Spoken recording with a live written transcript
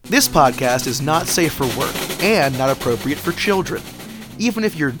This podcast is not safe for work and not appropriate for children. Even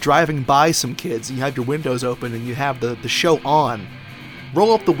if you're driving by some kids and you have your windows open and you have the show on,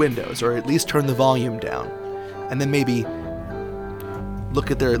 roll up the windows or at least turn the volume down. And then maybe look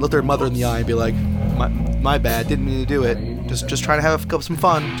their mother in the eye and be like, my bad, didn't mean to do it. Just trying to have some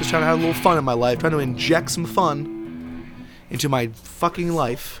fun. Just trying to have a little fun in my life. Trying to inject some fun into my fucking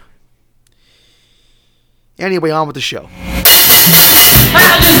life. Anyway, on with the show.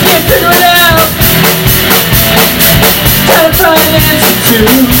 I just can't figure it out. I'm trying to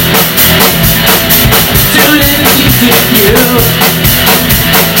do it easy with you.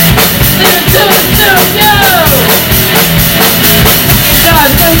 They're doing yo.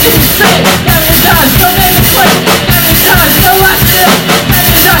 God, don't you say every time so many plays, every time so much this,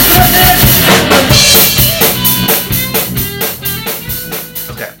 every time so this.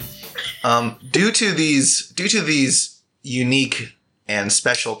 Okay. Due to these unique and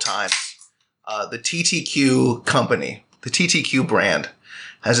special times, the TTQ company, the TTQ brand,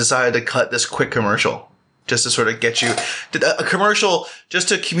 has decided to cut this quick commercial just to sort of get you a commercial just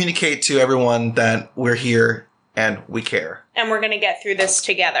to communicate to everyone that we're here and we care. And we're going to get through this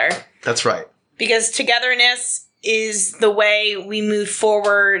together. That's right. Because togetherness is the way we move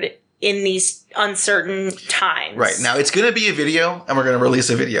forward in these uncertain times. Right. Now, it's going to be a video, and we're going to release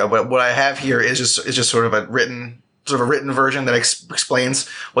a video, but what I have here is just sort of a written version that explains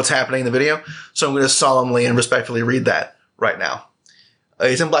what's happening in the video. So I'm going to solemnly and respectfully read that right now.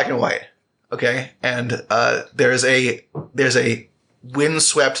 It's in black and white. Okay. And, there's a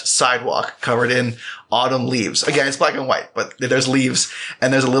windswept sidewalk covered in autumn leaves. Again, it's black and white, but there's leaves,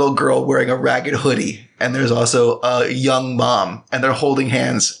 and there's a little girl wearing a ragged hoodie, and there's also a young mom, and they're holding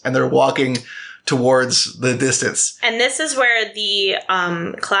hands, and they're walking towards the distance. And this is where the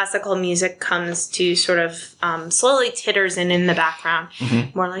classical music comes to sort of slowly titters in the background.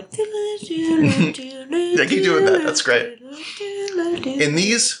 Mm-hmm. More like... Yeah, keep doing that. That's great. In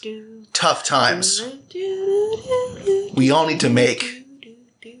these tough times, we all need to make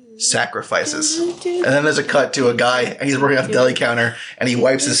sacrifices. And then there's a cut to a guy, and he's working at the deli counter, and he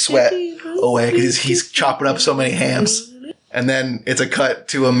wipes his sweat away because he's chopping up so many hams. And then it's a cut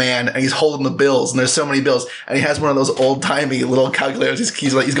to a man, and he's holding the bills, and there's so many bills, and he has one of those old-timey little calculators.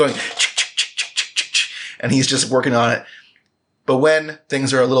 He's going, and he's just working on it. But when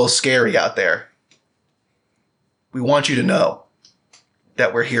things are a little scary out there, we want you to know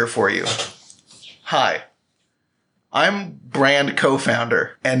that we're here for you. Hi. I'm brand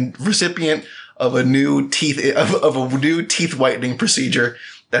co-founder and recipient of a new teeth whitening procedure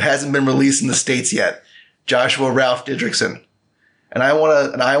that hasn't been released in the States yet. Joshua Ralph Didrikson. And I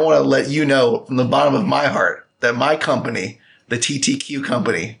want to let you know from the bottom of my heart that my company, the TTQ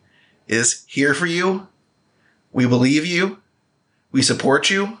company, is here for you. We believe you. We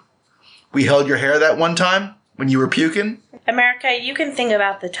support you. We held your hair that one time when you were puking. America, you can think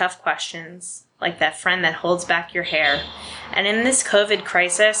about the tough questions, like that friend that holds back your hair. And in this COVID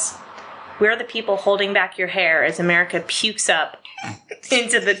crisis, we're the people holding back your hair as America pukes up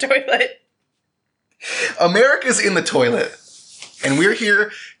into the toilet. America's in the toilet, and we're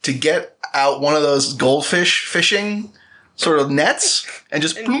here to get out one of those goldfish fishing sort of nets and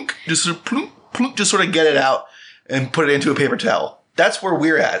just plunk, just sort of get it out and put it into a paper towel. That's where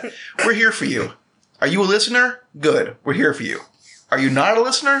we're at. We're here for you. Are you a listener? Good. We're here for you. Are you not a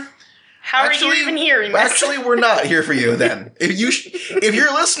listener? How are you even hearing this? Actually, we're not here for you then. If you're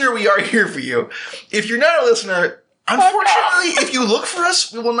a listener, we are here for you. If you're not a listener, unfortunately, if you look for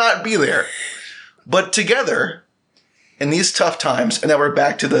us, we will not be there. But together, in these tough times, and now we're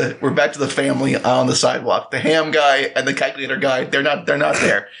back to the family on the sidewalk. The ham guy and the calculator guy, they're not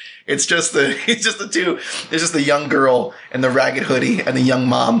there. It's just the two. It's just the young girl and the ragged hoodie and the young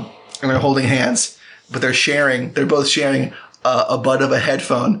mom, and they're holding hands. But they're both sharing a bud of a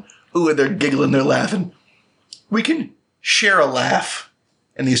headphone. Ooh, and they're giggling, they're laughing. We can share a laugh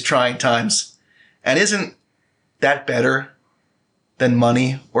in these trying times. And isn't that better than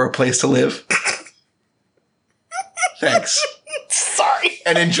money or a place to live? Thanks. Sorry.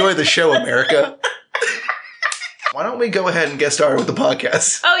 And enjoy the show, America. Why don't we go ahead and get started with the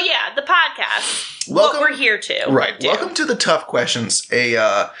podcast? Oh, yeah, the podcast. Welcome, what we're here to. Right. Welcome to The Tough Questions,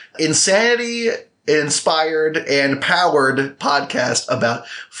 a insanity-inspired and powered podcast about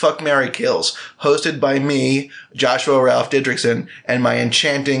Fuck, Marry, Kills, hosted by me, Joshua Ralph Didrikson, and my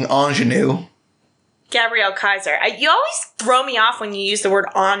enchanting ingenue, Gabrielle Kaiser. You always throw me off when you use the word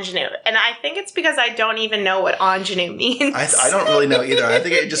ingenue, and I think it's because I don't even know what ingenue means. I don't really know either. I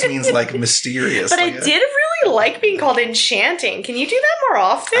think it just means, like, mysterious. But I did really like being called enchanting. Can you do that more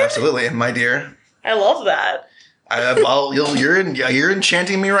often? Absolutely, my dear. I love that. You're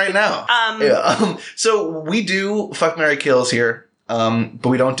enchanting me right now. So we do fuck, marry, kills here, but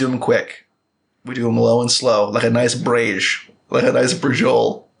we don't do them quick. We do them low and slow, like a nice brage, like a nice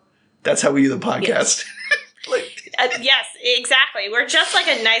brajol. That's how we do the podcast. Yes, exactly. We're just like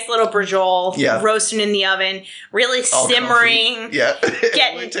a nice little brajol, roasting in the oven, really all simmering. Comfy. Yeah,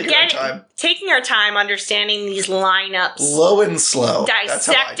 really taking our time, understanding these lineups, low and slow,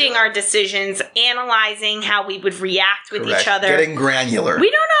 dissecting our decisions, analyzing how we would react with each other, getting granular. We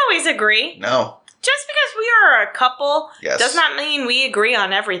don't always agree. No, just because we are a couple does not mean we agree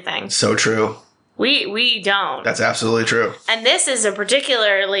on everything. So true. We don't. That's absolutely true. And this is a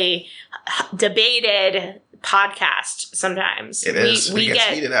particularly debated podcast sometimes. It is. We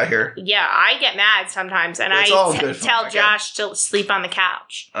get heated out here. Yeah, I get mad sometimes, and I tell Josh to sleep on the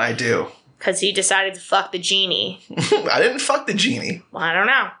couch. I do. Because he decided to fuck the genie. I didn't fuck the genie. Well, I don't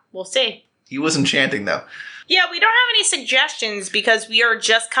know. We'll see. He was enchanting, though. Yeah, we don't have any suggestions because we are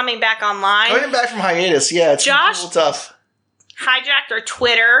just coming back online. Coming back from hiatus, yeah, it's Josh a little tough. Hijacked our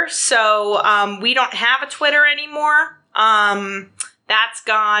Twitter, so we don't have a Twitter anymore. That's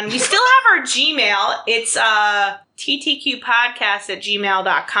gone. We still have our Gmail. It's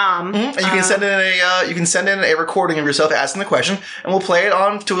ttqpodcast@gmail.com. And you can send in a recording of yourself asking the question, and we'll play it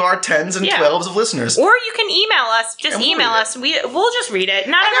on to our 10s and 12s of listeners. Or you can email us. Just email us. We'll just read it.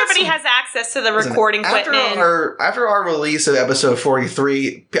 Not everybody has access to the recording equipment. After our release of episode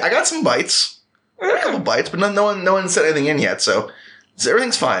 43, I got some bites. I got a couple bites, but no one sent anything in yet, so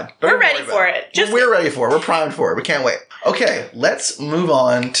everything's fine. We're ready for it. We're ready for it. We're primed for it. We can't wait. Okay, let's move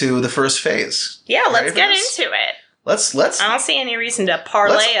on to the first phase. Yeah, let's get into it. Let's. I don't see any reason to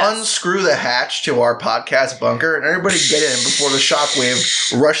parlay us. Let's unscrew the hatch to our podcast bunker and everybody get in before the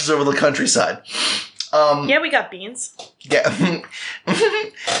shockwave rushes over the countryside. Yeah, we got beans. Yeah,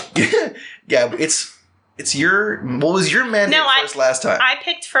 yeah. It's your. What was your mandate first last time? I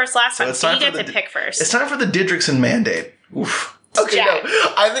picked first last time, so you get to pick first. It's time for the Didrikson mandate. Oof. Okay, no.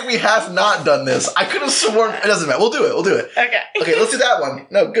 I think we have not done this. I could have sworn... It doesn't matter. We'll do it. Okay. Okay, let's do that one.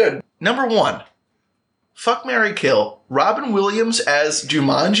 No, good. Number 1. Fuck, marry, kill. Robin Williams as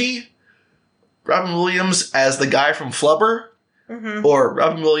Jumanji? Robin Williams as the guy from Flubber? Mm-hmm. Or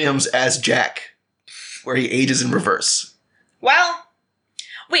Robin Williams as Jack, where he ages in reverse? Well...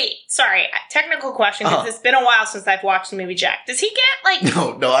 Wait, sorry. Technical question, because it's been a while since I've watched the movie Jack. Does he get, like...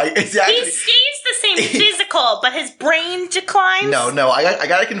 No. He stays the same physical, but his brain declines? No. I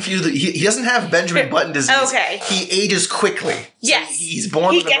got it confused. He doesn't have Benjamin Button disease. Okay. He ages quickly. So yes. He's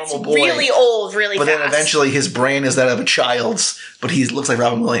born as a normal boy. He gets really old really fast. But then eventually his brain is that of a child's, but he looks like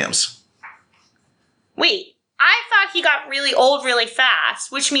Robin Williams. Wait. I thought he got really old really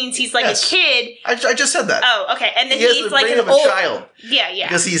fast, which means he's like a kid. I just said that. Oh, okay. And then he's he's the like brain an of a child. Yeah.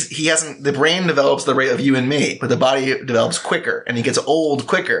 Because he hasn't. The brain develops the rate of you and me, but the body develops quicker, and he gets old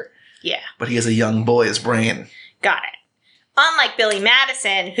quicker. Yeah. But he has a young boy's brain. Got it. Unlike Billy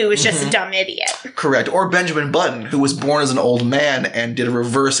Madison, who was just a dumb idiot. Correct. Or Benjamin Button, who was born as an old man and did a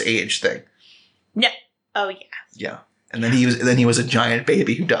reverse age thing. No. Oh yeah. Yeah. And then he was a giant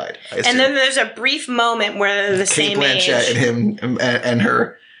baby who died. And then there's a brief moment where they're the same age. Kate Blanchett and him and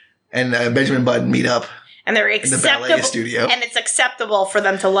her and Benjamin Button meet up. And they're acceptable. In the ballet studio. And it's acceptable for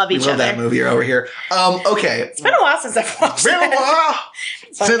them to love each other. We love that movie over here. Okay. It's been a while since I've watched it. Been a while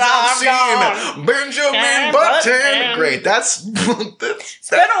since I've seen Benjamin Button. Great. It's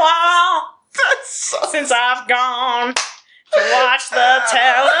been a while since I've gone to watch the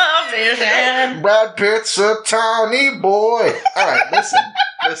television. Brad Pitt's a tiny boy. All right,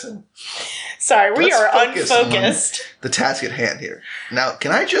 listen. Sorry, we are unfocused. The task at hand here. Now,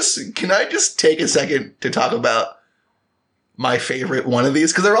 can I just take a second to talk about my favorite one of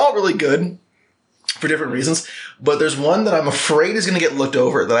these? Because they're all really good for different reasons. But there's one that I'm afraid is going to get looked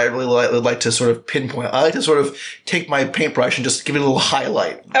over that I really would like to sort of pinpoint. I like to sort of take my paintbrush and just give it a little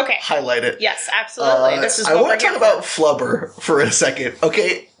highlight. Okay. Highlight it. Yes, absolutely. This is what I want to talk about Flubber for a second.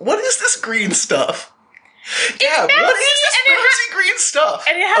 Okay, what is this green stuff? Yeah, what is this bouncy green stuff?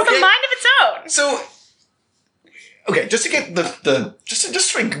 And it has a mind of its own. So, okay, just to get just to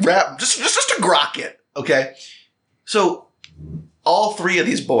grok it, okay? So, all 3 of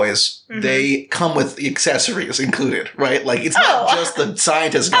these boys, they come with the accessories included, right? Like, it's not just the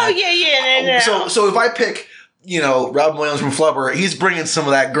scientist guy. Oh, yeah, no. So if I pick, Robin Williams from Flubber, he's bringing some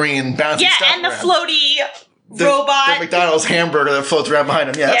of that green bouncy stuff and the around. floaty robot. The McDonald's hamburger that floats around behind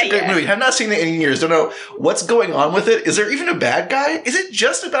him. Yeah, that's a great movie. I've not seen it in years. Don't know what's going on with it. Is there even a bad guy? Is it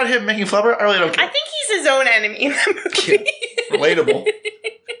just about him making Flubber? I really don't care. I think he's his own enemy in the movie. Yeah, relatable.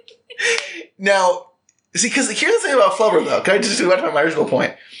 Now, see, because here's the thing about Flubber, though. Can I just go back to my original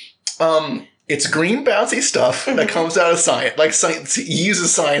point? It's green bouncy stuff that comes out of science. Like science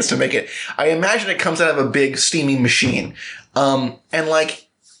uses science to make it. I imagine it comes out of a big steaming machine. And like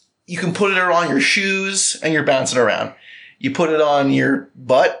you can put it on your shoes and you're bouncing around. You put it on your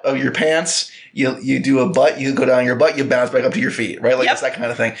butt of your pants. You do a butt. You go down your butt. You bounce back up to your feet. Right, like it's that kind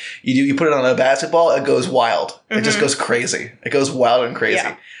of thing. You put it on a basketball. It goes wild. It just goes crazy. It goes wild and crazy.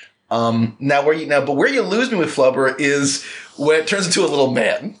 Yeah. But where you lose me with Flubber is when it turns into a little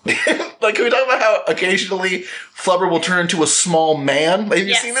man. Like, can we talk about how occasionally Flubber will turn into a small man? Have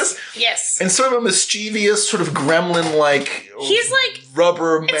you seen this? Yes. And sort of a mischievous, sort of gremlin-like. He's like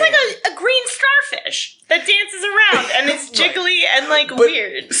rubber man. It's like a green starfish that dances around, and it's jiggly and like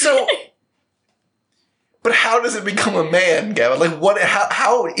weird. So. But how does it become a man, Gavin? Like, what?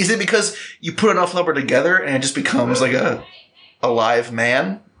 How is it? Because you put enough Flubber together and it just becomes like a live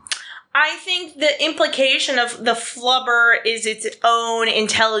man? I think the implication of the Flubber is its own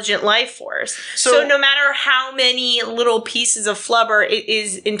intelligent life force. So no matter how many little pieces of Flubber, it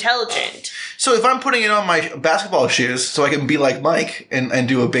is intelligent. So if I'm putting it on my basketball shoes so I can be like Mike and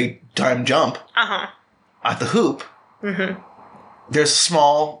do a big time jump at the hoop, there's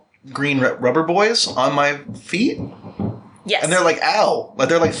small green rubber boys on my feet. Yes. And they're like, ow. Like,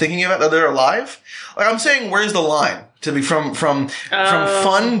 they're like thinking about that they're alive. Like, I'm saying, where's the line to be from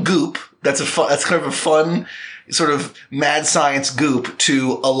fun goop? That's kind of a fun sort of mad science goop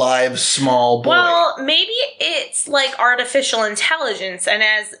to a live small boy. Well, maybe it's like artificial intelligence, and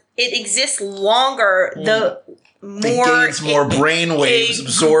as it exists longer, the more it gains more brain waves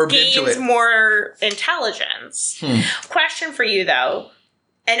absorbed into it. Gains more intelligence. Question for you, though.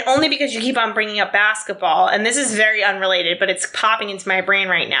 And only because you keep on bringing up basketball, and this is very unrelated, but it's popping into my brain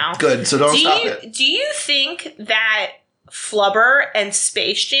right now. Good, so don't stop it. Do you think that Flubber and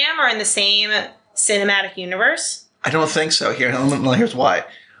Space Jam are in the same cinematic universe? I don't think so. Here's why.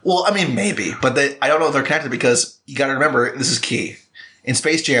 Well, I mean, maybe, but I don't know if they're connected because you got to remember, this is key. In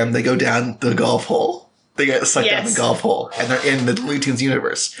Space Jam, they go down the golf hole. They get sucked down the golf hole, and they're in the Looney Tunes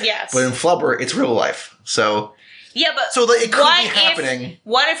universe. Yes. But in Flubber, it's real life, so... Yeah, but so it could be happening.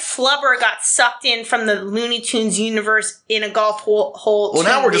 What if Flubber got sucked in from the Looney Tunes universe in a golf hole? Well,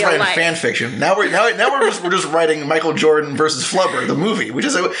 now we're just writing fan fiction. Now we're just writing Michael Jordan versus Flubber, the movie, which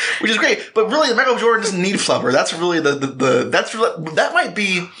is great. But really, Michael Jordan doesn't need Flubber. That's really that might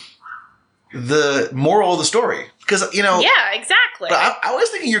be the moral of the story. Because yeah, exactly. But I was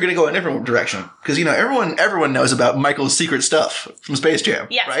thinking you're going to go in a different direction because everyone knows about Michael's secret stuff from Space Jam.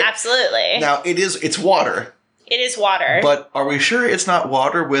 Yes, right? Absolutely. Now it's water. It is water. But are we sure it's not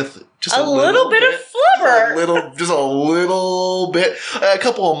water with just a little bit of Flubber? Just a little bit. A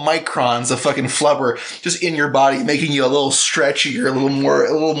couple of microns of fucking Flubber just in your body, making you a little stretchier, a little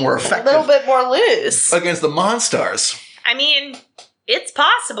more effective. A little bit more loose. Against the Monstars. I mean, it's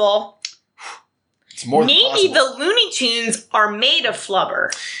possible. It's more Maybe possible. the Looney Tunes are made of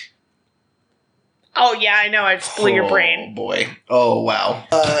Flubber. Oh, yeah, I know. I just blew your brain. Oh, boy. Oh, wow.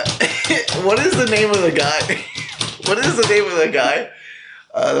 What is the name of the guy? What is the name of the guy?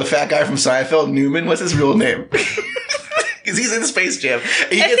 The fat guy from Seinfeld, Newman. What's his real name? Because he's in Space Jam. I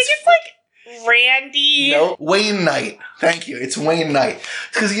think it's like Randy. No, Wayne Knight. Thank you. It's Wayne Knight.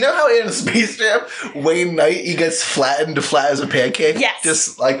 Because you know how in Space Jam, Wayne Knight, he gets flattened to flat as a pancake? Yes.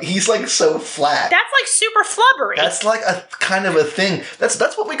 Just like, he's like so flat. That's like super flubbery. That's like a kind of a thing. That's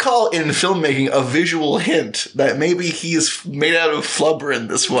what we call in filmmaking a visual hint that maybe he's made out of Flubber in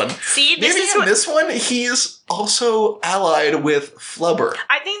this one. See, this one, he's also allied with Flubber.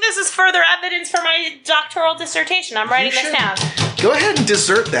 I think this is further evidence for my doctoral dissertation. I'm writing this down. Go ahead and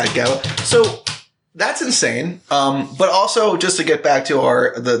desert that, Gal. So that's insane. But also, just to get back to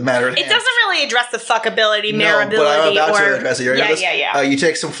the matter at hand. It doesn't really address the fuckability, No, meritability, but I'm about to address it. Yeah. You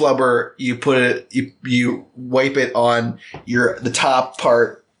take some Flubber, you put it, you wipe it on the top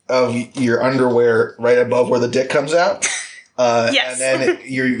part of your underwear, right above where the dick comes out. Yes. And then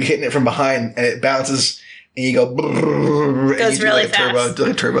you're hitting it from behind, and it bounces, and you go. Goes and you really do like fast.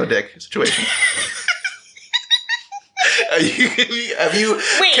 a turbo dick situation. Have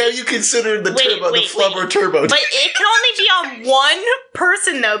you considered the Flubber turbo? But it can only be on one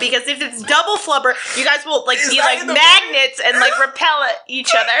person though, because if it's double Flubber, you guys will be like magnets and like repel at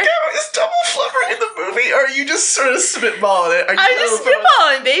each other. Is double Flubber in the movie, or are you just sort of spitballing it? I'm just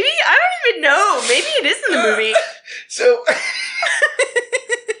spitballing, baby. I don't even know. Maybe it is in the movie. So,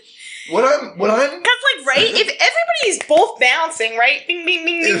 what I'm, because like, right, if everybody's both bouncing, right, bing, bing,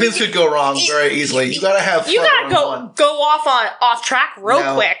 bing, bing, things could go wrong very easily. You gotta have. You gotta go off track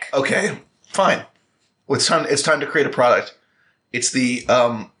real quick. Okay, fine. Well, it's time to create a product. It's the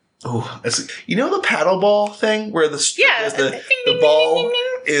you know the paddle ball thing where the ball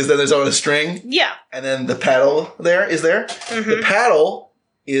is that there's on a string, Yeah. and then the paddle is there. The paddle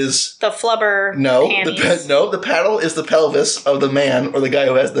is The flubber the panties. the paddle is the pelvis of the man or the guy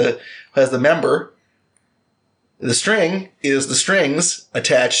who has the member. The string is the strings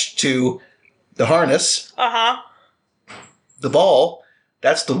attached to the harness. Uh-huh. The ball,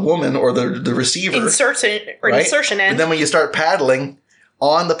 that's the woman or the receiver. Insertion And end. then when you start paddling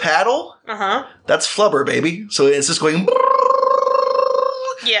on the paddle, Uh-huh. that's flubber, baby. So it's just going.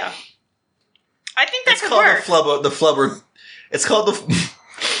 Yeah. I think that It's could called work. the flubber. It's called the.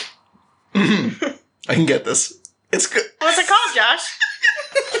 I can get this. It's good. What's it called, Josh?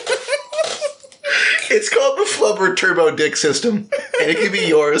 It's called the Flubber Turbo Dick System, and it can be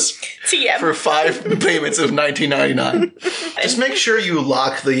yours TM. for 5 payments of $19.99. Just make sure you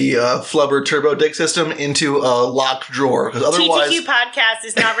lock the Flubber Turbo Dick System into a locked drawer, because otherwise, TTQ podcast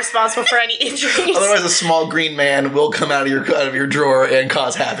is not responsible for any injuries. otherwise, a small green man will come out of your drawer and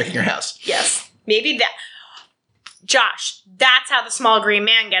cause havoc in your house. Yes. Maybe that. Josh, that's how the small green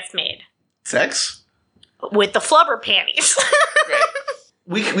man gets made. Sex? With the flubber panties.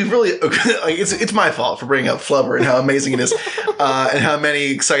 Great. We really like it's my fault for bringing up Flubber and how amazing it is, and how many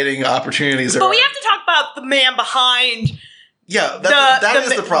exciting opportunities there are. But we have to talk about the man behind Yeah, that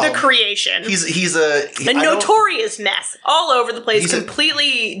is the problem. The creation. He's a notorious mess all over the place, He's a-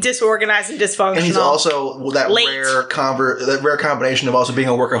 completely disorganized and dysfunctional. and he's also that Late. that rare combination of also being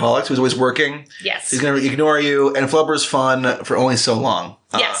a workaholic. So he's always working. Yes. He's going to ignore you, and Flubber's fun for only so long.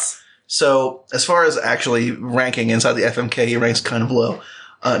 Yes. So as far as actually ranking inside the FMK, he ranks kind of low.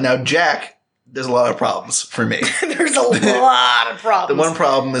 Now Jack, there's a lot of problems for me. There's a lot of The problems. one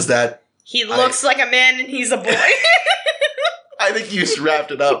problem is that He looks like a man and he's a boy. I think you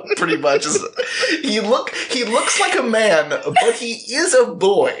wrapped it up pretty much. He looks like a man, but he is a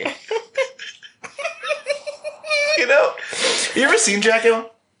boy. You know? You ever seen Jack Hill?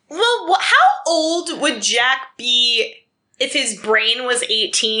 Well, how old would Jack be if his brain was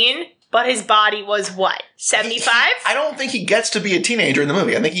 18, but his body was what, 75? I don't think he gets to be a teenager in the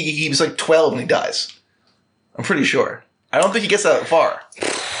movie. I think he was like 12 when he dies. I'm pretty sure. I don't think he gets that far.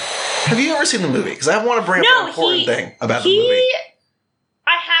 Have you ever seen the movie? Because I want to bring up an important thing about the movie.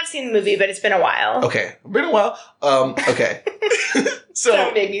 I have seen the movie, but it's been a while. Okay, been a while. Okay. So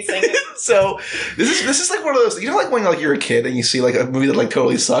Don't make me sing it. So this is like one of those, you know, like when you're a kid and you see like a movie that like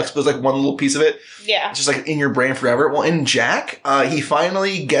totally sucks, but there's like one little piece of it. Yeah. It's just like in your brain forever. Well, in Jack, he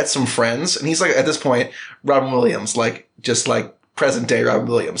finally gets some friends, and he's like at this point Robin Williams, like just like present day Robin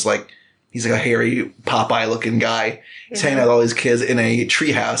Williams, like he's like a hairy Popeye looking guy. He's hanging out with all these kids in a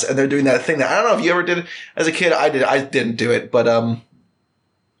treehouse, and they're doing that thing that I don't know if you ever did as a kid. I didn't do it, but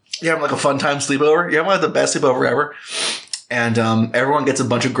you have like a fun time sleepover. You have like the best sleepover ever. And everyone gets a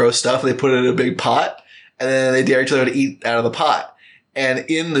bunch of gross stuff. They put it in a big pot, and then they dare each other to eat out of the pot. And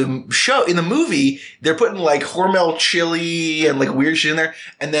in the movie, they're putting like Hormel chili and like weird shit in there.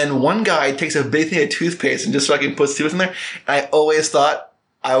 And then one guy takes a big thing of toothpaste and just fucking puts toothpaste in there. And I always thought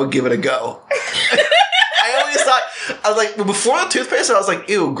I would give it a go. I was like, before the toothpaste, I was like,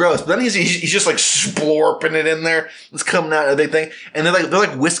 ew, gross. But then he's just like splorping it in there. It's coming out of the big thing. And they're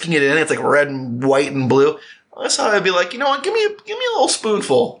like whisking it in. It's like red and white and blue. That's how I'd be like, you know what? Give me a little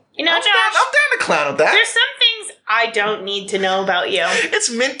spoonful. You know, I'm Josh, down to clown with that. there's some things I don't need to know about you. It's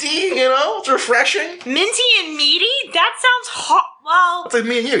minty, you know. It's refreshing. Minty and meaty? That sounds hot. Well, It's like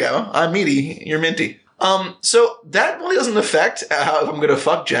me and you, Gavin. I'm meaty. You're minty. So that really doesn't affect how if I'm gonna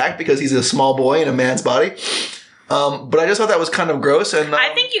fuck Jack because he's a small boy in a man's body. But I just thought that was kind of gross, and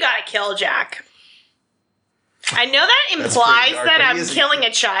I think you gotta kill Jack. I know that That's implies pretty dark, that but he I'm is- killing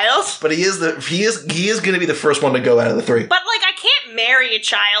a child, But he is gonna be the first one to go out of the three. but like I can't marry a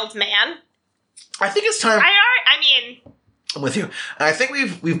child, man. I think it's time. I mean, I'm with you. And I think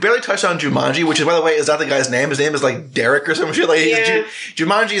we've barely touched on Jumanji, which is, by the way, is not the guy's name. His name is like Derek or some shit. Like Yeah.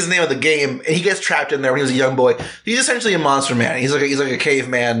 Jumanji is the name of the game, and he gets trapped in there when he was a young boy. He's essentially a monster man. He's like a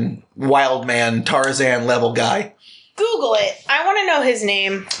caveman, wild man, Tarzan level guy. Google it. I want to know his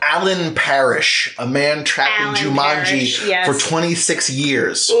name. Alan Parrish, a man trapped Alan in Jumanji Parrish, yes. for 26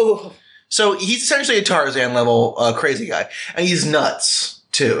 years. Ooh. So he's essentially a Tarzan level crazy guy. And he's nuts,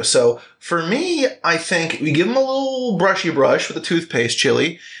 too. So for me, I think we give him a little brushy brush with the toothpaste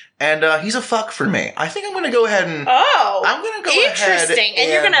chili. And he's a fuck for me. I think I'm going to go ahead and... Oh. I'm going to go ahead Interesting. And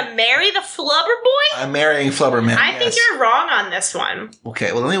you're going to marry the flubber boy? I'm marrying Flubberman. I think yes. you're wrong on this one.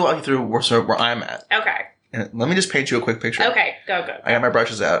 Okay, well, let me walk you through where I'm at. Okay. And let me just paint you a quick picture. Okay. Go. I got my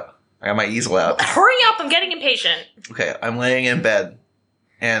brushes out. I got my easel out. Hurry up. I'm getting impatient. Okay, I'm laying in bed.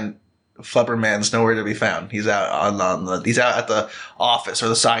 And Flubberman's nowhere to be found. He's out he's out at the office or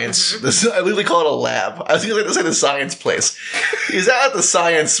the science. I literally call it a lab. I was going to say the science place. He was out at the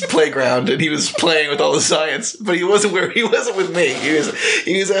science playground and he was playing with all the science, but he wasn't with me.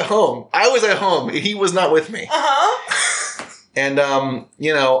 He was at home. I was at home. He was not with me. And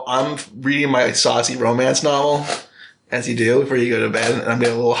I'm reading my saucy romance novel, as you do before you go to bed, and I'm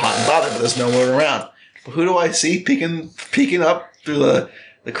getting a little hot and bothered, but there's no one around. But who do I see peeking up through the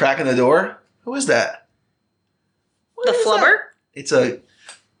crack in the door? Who is that? The flubber? It's a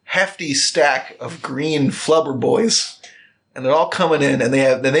hefty stack of green flubber boys, and they're all coming in, and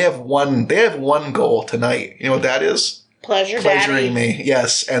they have one goal tonight. You know what that is? Pleasuring Daddy. Me,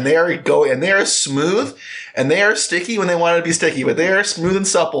 yes. And they are smooth, and they are sticky when they want to be sticky, but they are smooth and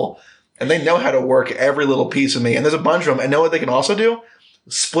supple, and they know how to work every little piece of me. And there's a bunch of them. And know what they can also do?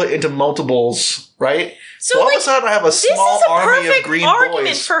 Split into multiples, right? So all of a sudden I have a small army of green boys.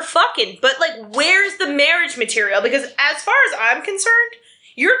 This is a perfect argument for fucking, but where's the marriage material? Because as far as I'm concerned,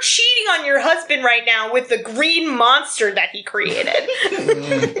 you're cheating on your husband right now with the green monster that he created.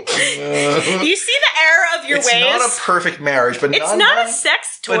 You see the error of your ways? It's not a perfect marriage, but it's not a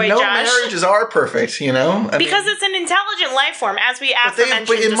sex toy, but Josh. Marriages are perfect, because it's an intelligent life form, as we aforementioned.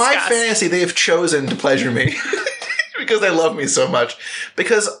 But in my fantasy, they have chosen to pleasure me because they love me so much.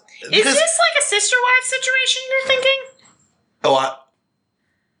 Because is this like a sister-wife situation you're thinking?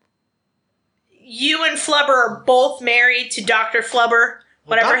 You and Flubber are both married to Dr. Flubber.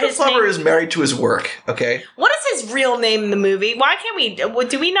 Whatever Dr. his Flubber name is married to his work, okay? What is his real name in the movie? Why can't we...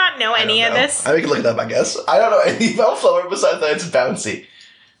 Do we not know any of this? I can look it up, I guess. I don't know anything about Flubber besides that it's bouncy.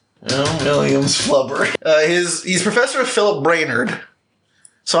 Williams Flubber. He's Professor Philip Brainerd.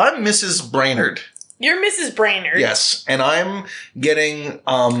 So I'm Mrs. Brainerd. You're Mrs. Brainerd. Yes, and I'm getting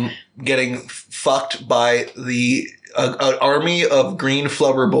fucked by the army of green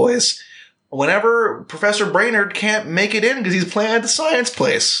Flubber boys whenever Professor Brainerd can't make it in because he's playing at the science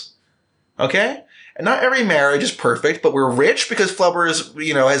place. Okay? And not every marriage is perfect, but we're rich because Flubber is,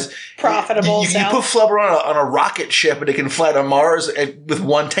 has... Profitable. You put Flubber on a rocket ship and it can fly to Mars with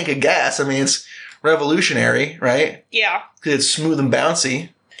one tank of gas. I mean, it's revolutionary, right? Yeah. Because it's smooth and bouncy.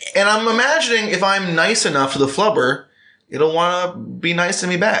 And I'm imagining if I'm nice enough to the Flubber, it'll want to be nice to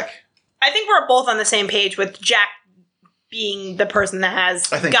me back. I think we're both on the same page with Jack being the person that has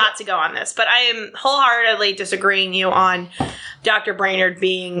got to go on this. But I am wholeheartedly disagreeing you on Dr. Brainerd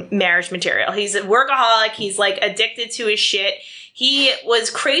being marriage material. He's a workaholic. He's addicted to his shit. He was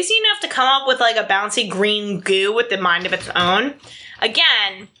crazy enough to come up with a bouncy green goo with the mind of its own.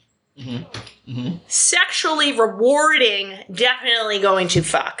 Again, sexually rewarding, definitely going to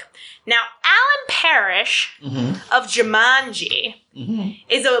fuck. Now, Alan Parrish of Jumanji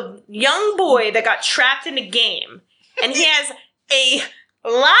is a young boy that got trapped in a game. And he has a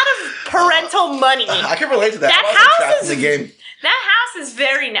lot of parental money. I can relate to that. That house is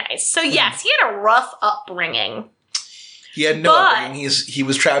very nice. So yes, he had a rough upbringing. He had no upbringing. He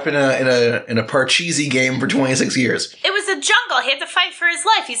was trapped in a Parcheesi game for 26 years. It was a jungle. He had to fight for his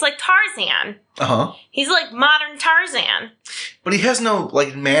life. He's like Tarzan. He's like modern Tarzan. But he has no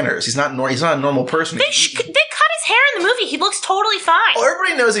manners. He's not a normal person. They cut his hair in the movie. He looks totally fine. Oh,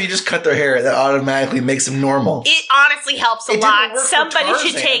 everybody knows if you just cut their hair, that automatically makes him normal. It honestly helps a lot. Somebody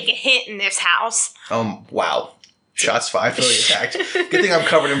should take a hint in this house. Wow. Shots fired. I feel attacked. Good thing I'm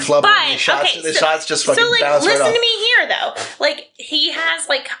covered in flubber. The shots just fucking bounce right off. Listen to me here, though. He has,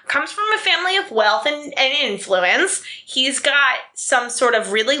 comes from a family of wealth and influence. He's got some sort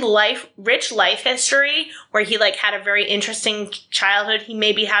of really rich life history where he, had a very interesting childhood. He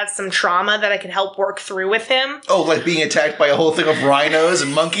maybe has some trauma that I could help work through with him. Oh, being attacked by a whole thing of rhinos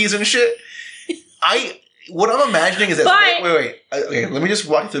and monkeys and shit? What I'm imagining is that... Wait. Okay, let me just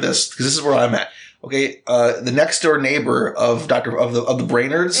walk you through this, because this is where I'm at. Okay, the next door neighbor of the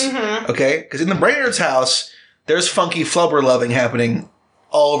Brainerds, okay? Because in the Brainerds' house, there's funky flubber loving happening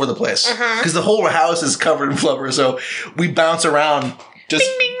all over the place. Because the whole house is covered in flubber, so we bounce around just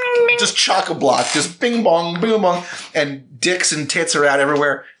bing, bing, bing. Just chock-a-block, just bing bong, and dicks and tits are out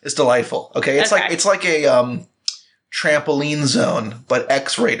everywhere. It's delightful. Okay, it's like a trampoline zone, but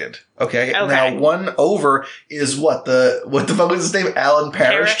X-rated. Okay. Now one over is what the fuck was his name? Alan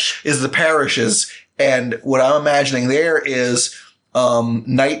Parrish is the Parishes, and what I'm imagining there is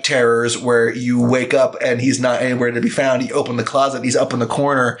night terrors where you wake up and he's not anywhere to be found. You open the closet, he's up in the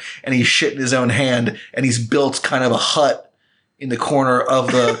corner, and he's shit in his own hand, and he's built kind of a hut in the corner of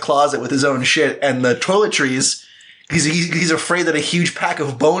the closet with his own shit, and the toiletries. He's afraid that a huge pack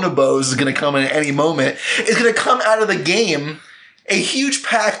of bonobos is going to come in at any moment. It's going to come out of the game a huge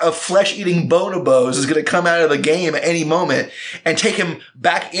pack of flesh-eating bonobos is going to come out of the game at any moment and take him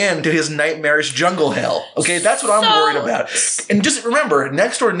back into his nightmarish jungle hell. Okay, that's what I'm worried about. And just remember,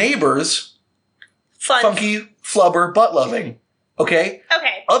 next door neighbors, funky, flubber, butt-loving. Okay?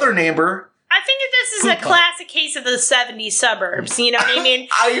 Okay. Other neighbor... I think that this is a classic case of the 70s suburbs. You know what I mean?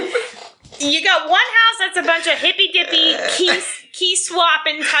 You got one house that's a bunch of hippy-dippy,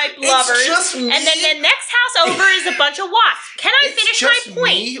 key-swapping type lovers. Just me. And then the next house over is a bunch of wasps. Can I finish my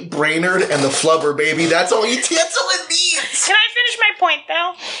point? Me, Brainerd, and the flubber, baby. That's all it needs. Can I finish my point,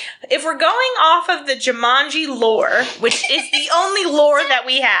 though? If we're going off of the Jumanji lore, which is the only lore that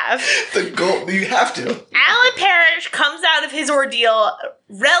we have... You have to. Alan Parrish comes out of his ordeal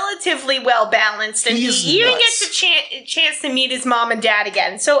relatively well balanced, and he even gets a chance to meet his mom and dad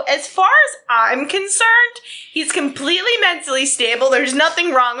again. So as far as I'm concerned, he's completely mentally stable. There's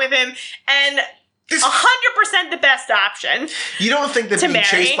nothing wrong with him, and 100% the best option. You don't think that being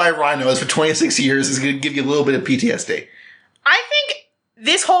chased by rhinos for 26 years is going to give you a little bit of PTSD? I think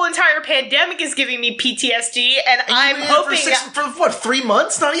this whole entire pandemic is giving me PTSD, and I'm hoping for 3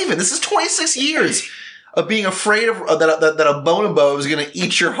 months? Not even. This is 26 years of being afraid of that a bonobo is going to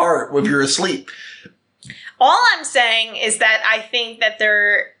eat your heart when you're asleep. All I'm saying is that I think that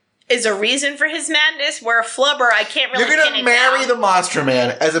there is a reason for his madness, where a flubber, I can't really. You're going to marry the monster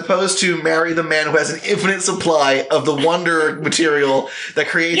man as opposed to marry the man who has an infinite supply of the wonder material that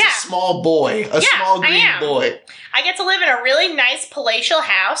creates a small boy, small green boy. I get to live in a really nice palatial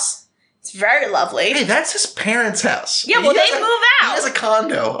house. It's very lovely. Hey, that's his parents' house. Yeah, well, they move out. He has a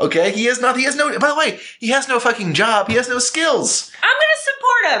condo, okay? He has no, by the way, he has no fucking job. He has no skills. I'm going to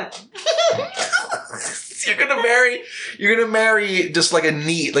support him. You're gonna marry just like an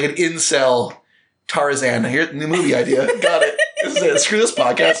incel Tarzan. Here's the movie idea. Got it. This is it. Screw this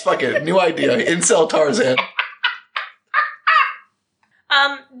podcast. Fuck it. New idea. Incel Tarzan.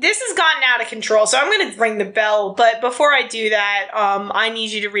 This has gotten out of control, so I'm going to ring the bell. But before I do that, I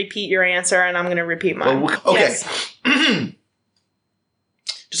need you to repeat your answer, and I'm going to repeat mine. Okay. Yes.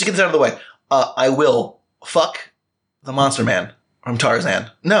 Just to get this out of the way, I will fuck the Monster Man from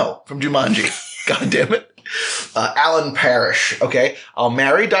Tarzan. No, from Jumanji. God damn it. Alan Parrish. Okay, I'll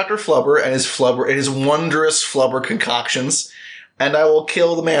marry Dr. Flubber and his wondrous flubber concoctions, and I will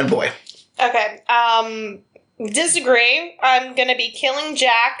kill the man boy. Okay. Disagree. I'm gonna be killing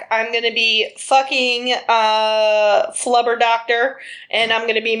Jack. I'm gonna be fucking Flubber Doctor, and I'm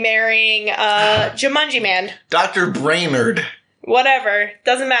gonna be marrying Jumanji Man. Dr. Brainerd. Whatever.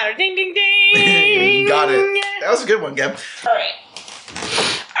 Doesn't matter. Ding ding ding. Got it. That was a good one, Gab. Alright.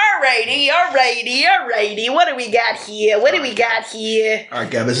 Alrighty. What do we got here?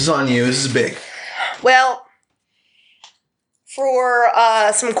 Alright, Gab, this is on you. This is big. Well, for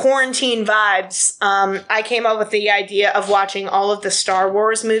some quarantine vibes, I came up with the idea of watching all of the Star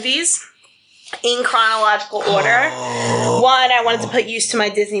Wars movies in chronological order. One, I wanted to put use to my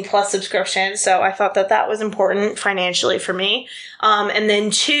Disney Plus subscription, so I thought that was important financially for me. And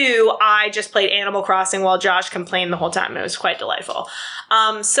then two, I just played Animal Crossing while Josh complained the whole time. It was quite delightful.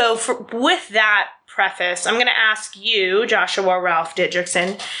 With that preface, I'm going to ask you, Joshua Ralph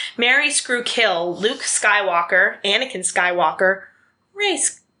Didrikson, marry, screw, kill Luke Skywalker, Anakin Skywalker, Rey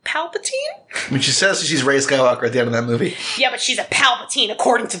Palpatine? I mean, she says she's Rey Skywalker at the end of that movie. Yeah, but she's a Palpatine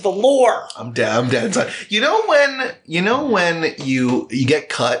according to the lore. I'm dead inside. You know when you get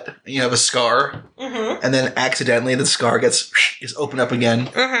cut and you have a scar, and then accidentally the scar gets opened up again,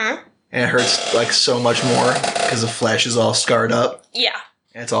 and it hurts like so much more because the flesh is all scarred up. Yeah.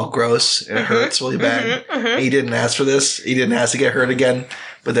 And it's all gross, and it hurts really bad. And you didn't ask for this. You didn't ask to get hurt again.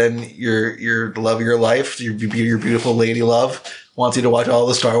 But then the love of your life, your beautiful lady love, wants you to watch all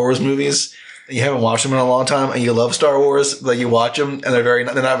the Star Wars movies. And you haven't watched them in a long time, and you love Star Wars, but you watch them, and they're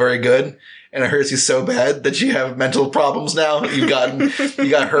not very good. And it hurts you so bad that you have mental problems now. You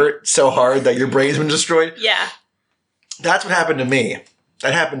got hurt so hard that your brain's been destroyed. Yeah. That's what happened to me.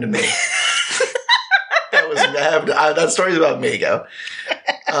 That happened to me. That story's about me, go.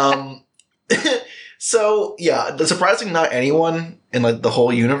 So yeah, surprisingly, not anyone in like the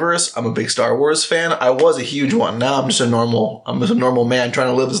whole universe. I'm a big Star Wars fan. I was a huge one. Now I'm just a normal man trying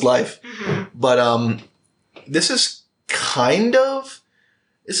to live his life. But this is kind of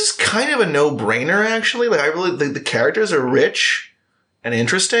a no-brainer actually. Like I really the characters are rich and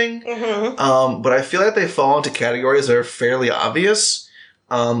interesting. But I feel like they fall into categories that are fairly obvious.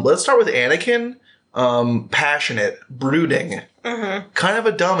 Let's start with Anakin. Passionate, brooding, kind of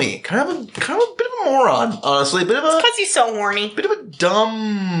a dummy, kind of a bit of a moron, honestly. It's because he's so horny. Bit of a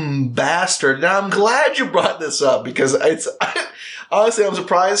dumb bastard. Now I'm glad you brought this up because honestly, I'm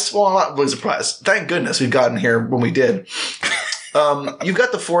surprised. Well, I'm not really surprised. Thank goodness we've gotten here when we did. You've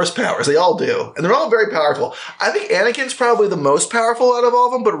got the Force powers. They all do. And they're all very powerful. I think Anakin's probably the most powerful out of all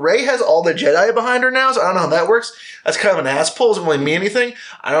of them, but Rey has all the Jedi behind her now, so I don't know how that works. That's kind of an ass pull. Doesn't really mean anything.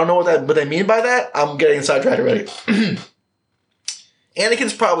 I don't know what they mean by that. I'm getting sidetracked already.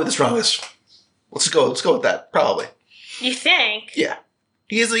 Anakin's probably the strongest. Let's go with that. Probably. You think? Yeah.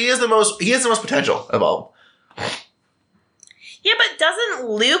 He has the most potential of all. Yeah, but doesn't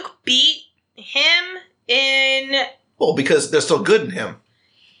Luke beat him in... Well, because there's still good in him.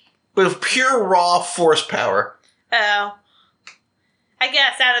 But of pure raw Force power. Oh. I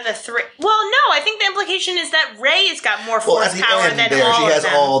guess out of the three... Well, no, I think the implication is that Rey's got more Force power than all she of has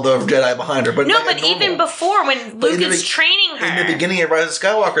them. all the Jedi behind her. But no, like but even before, when Luke is training her... In the beginning of Rise of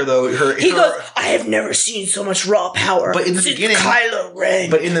Skywalker, though, he goes, I have never seen so much raw power since Kylo Ren.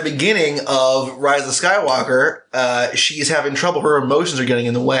 But in the beginning of Rise of Skywalker, she's having trouble. Her emotions are getting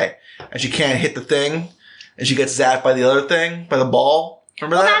in the way. And she can't hit the thing. And she gets zapped by the other thing, by the ball.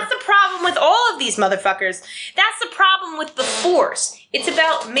 Remember that? Well, that's the problem with all of these motherfuckers. That's the problem with the Force. It's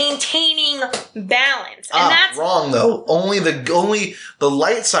about maintaining balance. And that's wrong though. Only the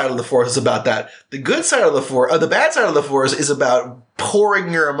light side of the Force is about that. The good side of the Force, the bad side of the Force is about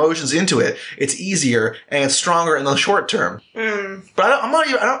pouring your emotions into it. It's easier and it's stronger in the short term. But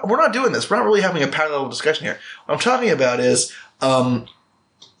we're not doing this. We're not really having a parallel discussion here. What I'm talking about is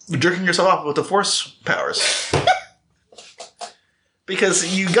jerking yourself off with the Force powers.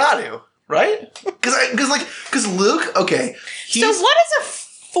 Because you got to, right? Because Luke, okay. So what does a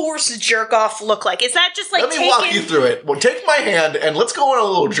Force jerk off look like? Is that just like Let me walk you through it. Well, take my hand and let's go on a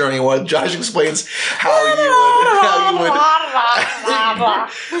little journey while Josh explains how you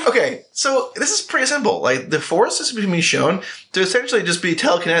would. Okay, so this is pretty simple. Like the Force is being shown to essentially just be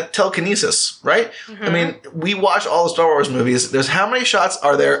telekinesis, right? Mm-hmm. I mean, we watch all the Star Wars movies. There's how many shots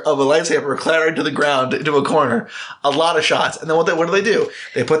are there of a lightsaber clattering to the ground into a corner? A lot of shots. And then what do?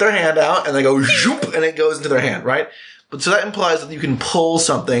 They put their hand out and they go zoop, and it goes into their hand, right? But so that implies that you can pull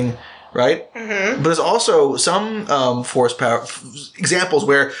something, right? Mm-hmm. But there's also some Force power examples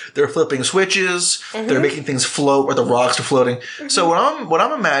where they're flipping switches, they're making things float, or the rocks are floating. Mm-hmm. So what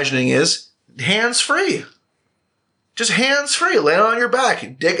I'm imagining is hands free, just hands free, laying on your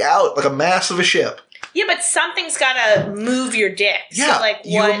back, dig out like a mass of a ship. Yeah, but something's got to move your dick. Yeah, so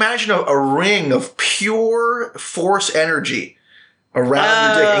you imagine a ring of pure Force energy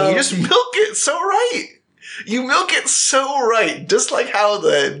around your dick, and you just milk it so right. You milk it so right, just like how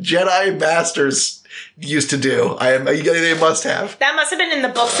the Jedi Masters used to do. They must have. That must have been in the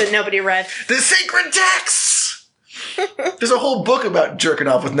books that nobody read. The sacred texts! There's a whole book about jerking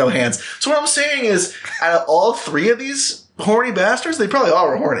off with no hands. So what I'm saying is, out of all three of these horny bastards, they probably all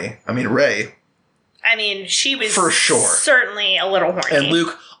were horny. I mean, Rey. I mean, she was for sure certainly a little horny. And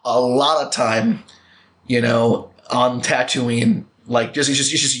Luke, a lot of time, on Tatooine. Like, it's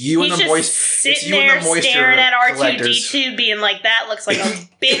just you and the moisture. Sitting there staring at R2-D2 being like, that looks like a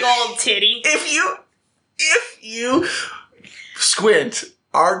big old titty. If you squint,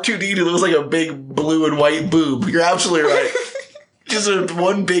 R2-D2 looks like a big blue and white boob. You're absolutely right. Just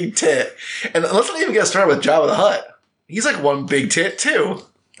one big tit. And let's not even get started with Jabba the Hutt. He's like one big tit, too.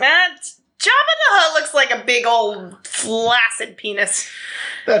 Jabba the Hutt looks like a big old flaccid penis.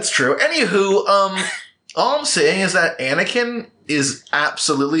 That's true. Anywho, all I'm saying is that Anakin is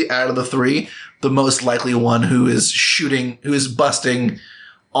absolutely, out of the three, the most likely one who is busting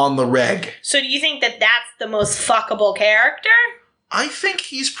on the reg. So do you think that that's the most fuckable character? I think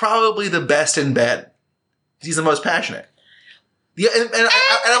he's probably the best in bed. He's the most passionate. Yeah, and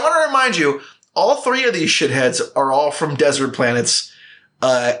I want to remind you, all three of these shitheads are all from desert planets.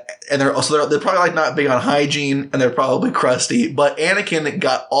 And they're probably like not big on hygiene, and they're probably crusty. But Anakin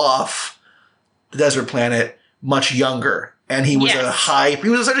got off the desert planet much younger, and he was he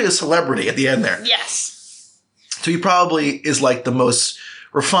was essentially a celebrity at the end there. Yes. So he probably is like the most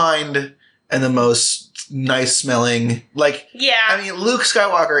refined and the most nice smelling. Like, yeah. I mean, Luke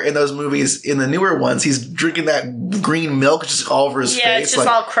Skywalker in those movies, in the newer ones, he's drinking that green milk just all over his face. Yeah, it's just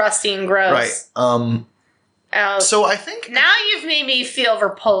all crusty and gross. Right. So I think now you've made me feel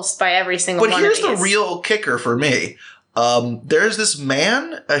repulsed by every single one of these. But here's the real kicker for me. There's this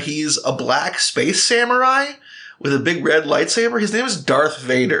man. He's a black space samurai with a big red lightsaber. His name is Darth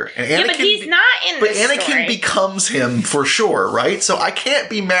Vader. And Anakin, but he's not in this story. But Anakin becomes him for sure, right? So I can't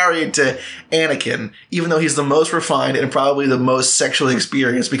be married to Anakin, even though he's the most refined and probably the most sexually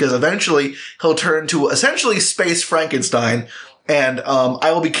experienced, because eventually he'll turn to essentially Space Frankenstein. And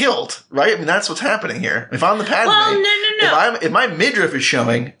I will be killed, right? I mean, that's what's happening here. If I'm the Padme, no. If my midriff is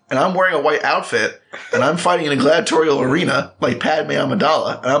showing and I'm wearing a white outfit and I'm fighting in a gladiatorial arena like Padme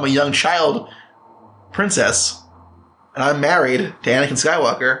Amidala and I'm a young child princess, and I'm married to Anakin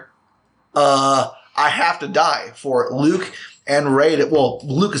Skywalker, I have to die for Luke and Rey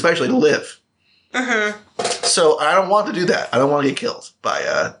Luke especially to live. So I don't want to do that. I don't want to get killed by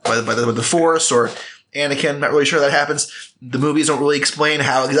the Force or Anakin. Not really sure that happens. The movies don't really explain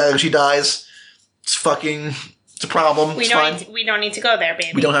how exactly she dies. It's a problem. We don't need to go there,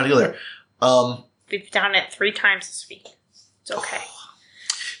 baby. We don't have to go there. We've done it 3 times this week. It's okay.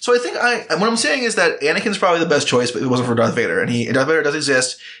 So I think what I'm saying is that Anakin's probably the best choice, but it wasn't for Darth Vader. And Darth Vader does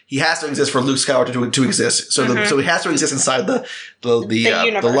exist. He has to exist for Luke Skywalker to exist. So so he has to exist inside the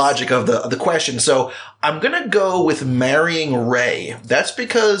logic of the question. So I'm gonna go with marrying Rey. That's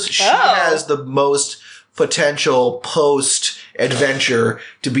because she has the most potential post adventure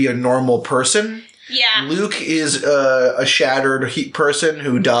to be a normal person. Yeah. Luke is a shattered person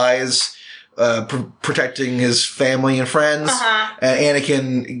who dies. Protecting his family and friends.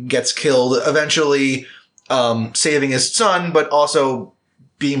 Anakin gets killed eventually, saving his son, but also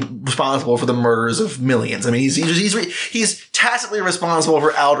being responsible for the murders of millions. I mean, he's tacitly responsible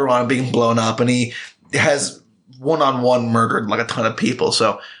for Alderaan being blown up, and he has one-on-one murdered like a ton of people.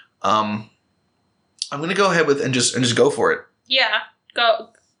 So, I'm gonna go ahead and just go for it. Yeah, go.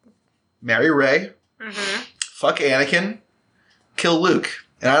 Marry Rey. Fuck Anakin. Kill Luke.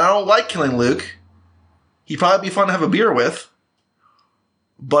 And I don't like killing Luke. He'd probably be fun to have a beer with.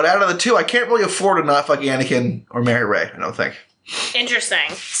 But out of the two, I can't really afford to not fuck Anakin or marry Rey, I don't think.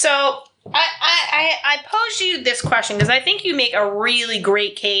 Interesting. So, I posed you this question because I think you make a really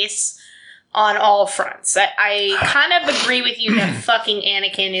great case on all fronts. I kind of agree with you that fucking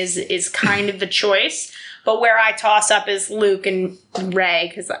Anakin is kind of the choice. But where I toss up is Luke and Rey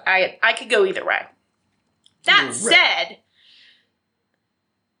because I could go either way. That said...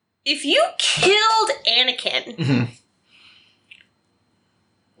 If you killed Anakin,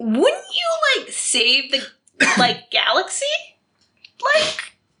 wouldn't you, save the, galaxy?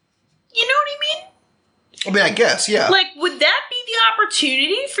 You know what I mean? I mean, I guess, yeah. Would that be the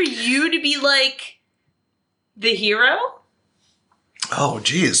opportunity for you to be, the hero? Oh,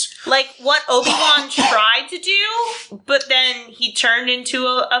 jeez. What Obi-Wan tried to do, but then he turned into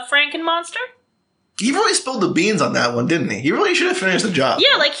a Franken monster? He really spilled the beans on that one, didn't he? He really should have finished the job.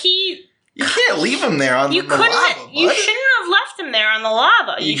 Yeah, You can't leave him there on the lava. You shouldn't have left him there on the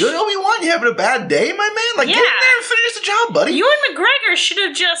lava. You good, Obi-Wan? You having a bad day, my man? Get in there and finish the job, buddy. Ewan McGregor should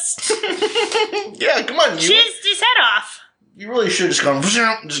have just... yeah, come on, you. Jizzed his head off. You really should have just gone...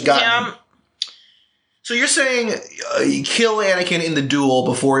 Just got him. So you're saying you kill Anakin in the duel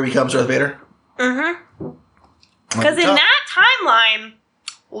before he becomes Darth Vader? Because in that timeline,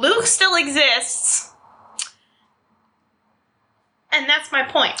 Luke still exists... And that's my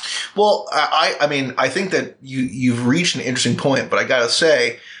point. Well, I mean, I think that you've reached an interesting point, but I gotta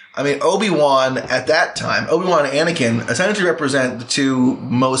say, I mean, Obi-Wan at that time, Obi-Wan and Anakin essentially represent the two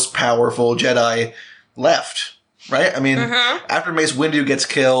most powerful Jedi left, right? I mean, after Mace Windu gets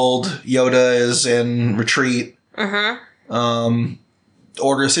killed, Yoda is in retreat. Order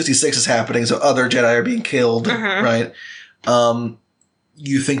 66 is happening, so other Jedi are being killed, right?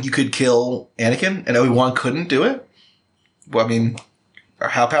 You think you could kill Anakin and Obi-Wan couldn't do it? Well, I mean,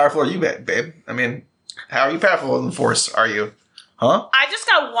 how powerful are you, babe? I mean, how are you powerful in the Force, are you? Huh? I just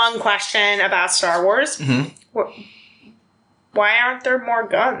got one question about Star Wars. Why aren't there more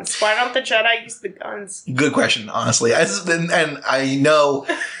guns? Why don't the Jedi use the guns? Good question, honestly. And I know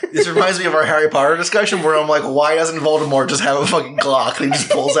this reminds me of our Harry Potter discussion where I'm like, why doesn't Voldemort just have a fucking Glock that he just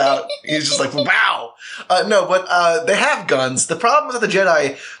pulls out? He's just like, wow. No, but they have guns. The problem is that the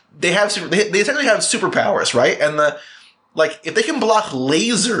Jedi, they essentially have superpowers, right? And if they can block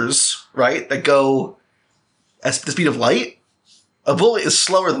lasers, right, that go at the speed of light, a bullet is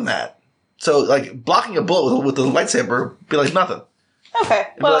slower than that. So, blocking a bullet with a lightsaber would be like nothing. Okay,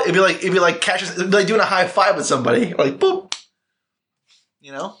 it'd be like doing a high five with somebody, boop.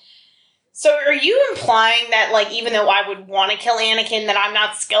 You know. So, are you implying that, even though I would want to kill Anakin, that I'm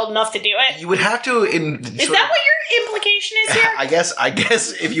not skilled enough to do it? You would have to. Is that what your implication is here? I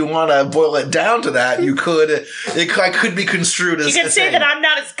guess if you want to boil it down to that, you could. I could be construed as. You could say that I'm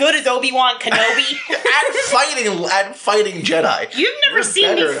not as good as Obi-Wan Kenobi at fighting Jedi. You've never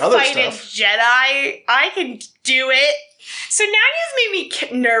seen me fight a Jedi. I can do it. So now you've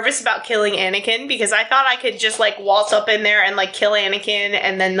made me nervous about killing Anakin because I thought I could just waltz up in there and kill Anakin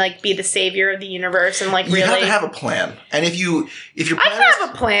and then be the savior of the universe and really. You have to have a plan, and if your plan I have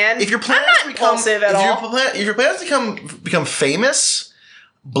a plan. If your plan I'm not impulsive at all. If your plan is to become famous,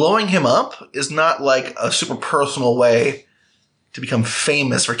 blowing him up is not a super personal way to become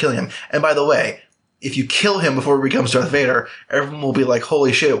famous for killing him. And by the way, if you kill him before he becomes Darth Vader, everyone will be like,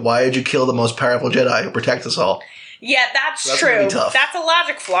 "Holy shit! Why did you kill the most powerful Jedi who protects us all?" Yeah, that's That's gonna true. be tough. That's a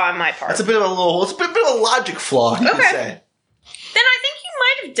logic flaw on my part. That's a bit of a logic flaw, you could Okay. say. Then I think you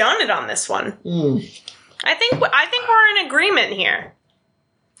might have done it on this one. I think we're in agreement here.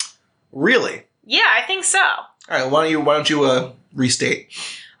 Really? Yeah, I think so. All right. Why don't you restate?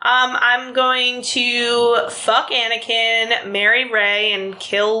 I'm going to fuck Anakin, marry Rey, and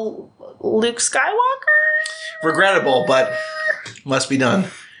kill Luke Skywalker. Regrettable, but must be done.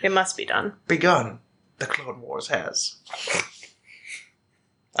 It must be done. Begun. The Clone Wars has.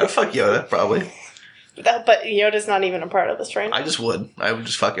 I'd fuck Yoda, probably. But Yoda's not even a part of this, right? I would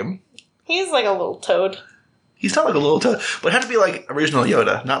just fuck him. He's like a little toad. He's not like a little toad, but it had to be like original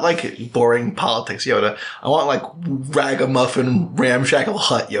Yoda, not like boring politics Yoda. I want like ragamuffin, ramshackle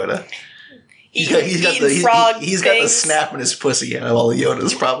hut Yoda. He's got the snap in his pussy out of all the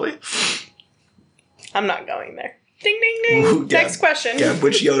Yodas, probably. I'm not going there. Ding, ding, ding. Ooh, Next question. Gab,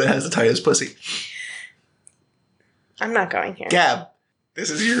 which Yoda has the tightest pussy? I'm not going here. Gab,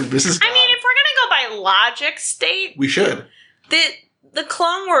 this is. I mean, if we're gonna go by logic state, we should. The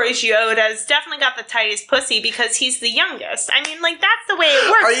Clone Wars Yoda's definitely got the tightest pussy because he's the youngest. I mean, like, that's the way it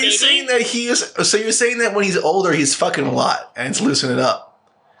works, Are you saying that so you're saying that when he's older, he's fucking a lot and it's loosening up?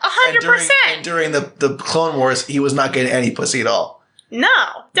 100%. And during the Clone Wars, he was not getting any pussy at all. No,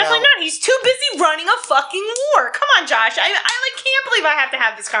 definitely not. He's too busy running a fucking war. Come on, Josh. I can't believe I have to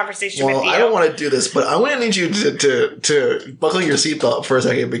have this conversation with you. I don't want to do this, but I want to need you to buckle your seatbelt for a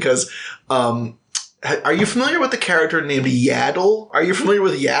second because, are you familiar with the character named Yaddle? Are you familiar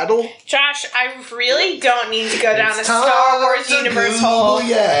with Yaddle? Josh, I really don't need to go down a Star Wars universe hole.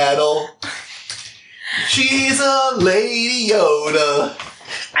 Yaddle. She's a Lady Yoda.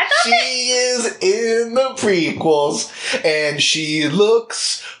 I thought She is in the prequels, and she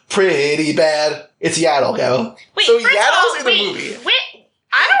looks pretty bad. It's Yaddle, Gabo. Wait, so first of Yaddle's all, in the movie. Wait,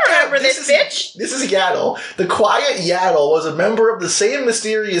 I don't remember this bitch. This is Yaddle. The quiet Yaddle was a member of the same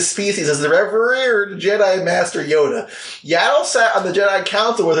mysterious species as the revered Jedi Master Yoda. Yaddle sat on the Jedi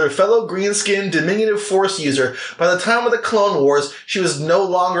Council with her fellow green-skinned diminutive Force user. By the time of the Clone Wars, she was no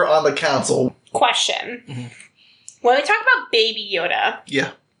longer on the Council. Question. Mm-hmm. When we talk about Baby Yoda,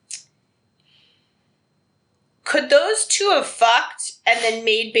 Yeah. could those two have fucked and then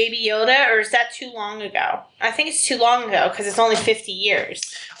made Baby Yoda, or is that too long ago? I think it's too long ago because it's only 50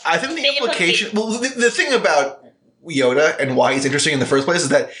 years. I think the implication... Well, the thing about Yoda and why he's interesting in the first place is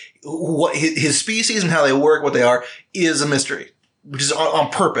that what his species and how they work, what they are, is a mystery, which is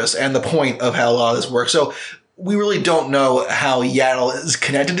on purpose and the point of how a lot of this works. So we really don't know how Yaddle is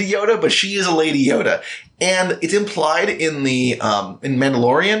connected to Yoda, but she is a Lady Yoda. And it's implied in the in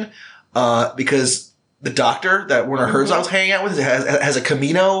Mandalorian because the doctor that Werner Herzog's hanging out with has a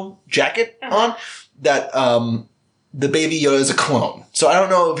Camino jacket on that the Baby Yoda is a clone. So I don't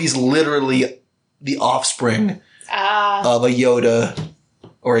know if he's literally the offspring of a Yoda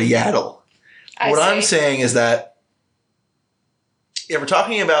or a Yaddle. I'm saying is that if we're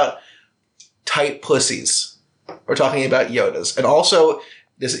talking about tight pussies, we're talking about Yodas. And also,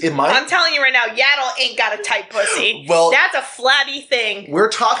 I'm telling you right now, Yaddle ain't got a tight pussy. Well, that's a flabby thing. We're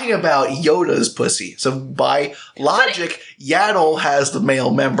talking about Yoda's pussy. So by logic, Yaddle has the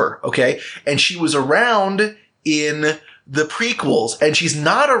male member, okay? And she was around in the prequels, and she's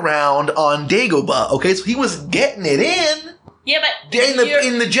not around on Dagobah, okay? So he was getting it in. Yeah, but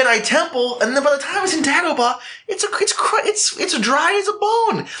in the Jedi Temple, and then by the time it's in Dagobah, it's dry as a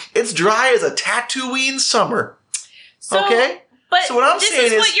bone. It's dry as a Tatooine summer. Okay? But so what I'm saying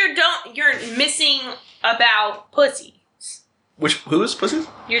this is what you're missing about pussies. Who's pussies?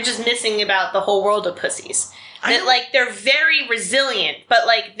 You're just missing about the whole world of pussies. That, like, they're very resilient, but,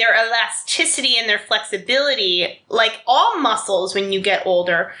 like, their elasticity and their flexibility, like all muscles when you get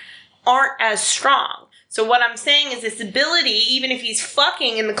older, aren't as strong. So what I'm saying is this ability, even if he's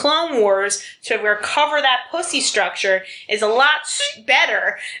fucking in the Clone Wars, to recover that pussy structure is a lot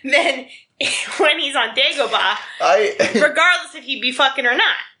better than when he's on Dagobah, regardless if he'd be fucking or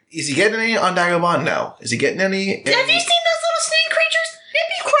not. Is he getting any on Dagobah? No. Is he getting any? Have you seen those little snake creatures? They'd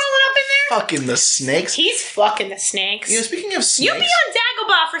be crawling up in there. Fucking the snakes. He's fucking the snakes. You know, speaking of snakes, you'd be on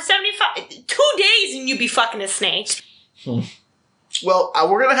Dagobah for 2 days and you'd be fucking a snake. Well,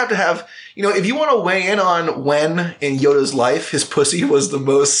 we're going to have, if you want to weigh in on when in Yoda's life his pussy was the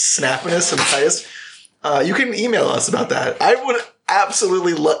most snappiness and tightest, you can email us about that. I would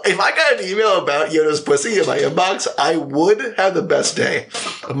absolutely love, if I got an email about Yoda's pussy in my inbox, I would have the best day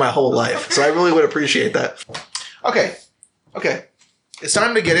of my whole life. So I really would appreciate that. Okay. It's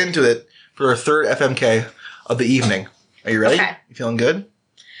time to get into it for our third FMK of the evening. Are you ready? Okay. You feeling good?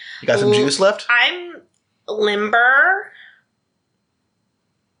 You got some juice left? I'm limber.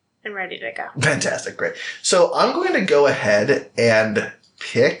 and ready to go. Fantastic, great. So I'm going to go ahead and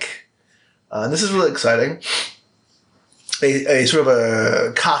pick, and this is really exciting, a sort of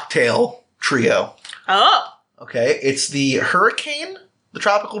a cocktail trio. Oh. Okay, it's the Hurricane, the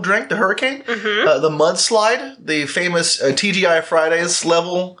tropical drink, the Hurricane, Mm-hmm. the Mudslide, the famous TGI Fridays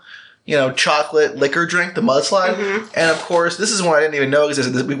level, chocolate liquor drink, the Mudslide, and of course, this is one I didn't even know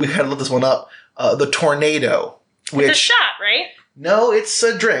existed. We had to look this one up. The Tornado, which It's a shot, right? no, it's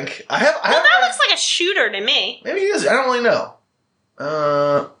a drink. Well, that looks like a shooter to me. maybe it is. I don't really know.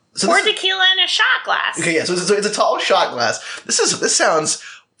 Pour tequila in a shot glass. Okay, yeah. So it's a tall shot glass. This sounds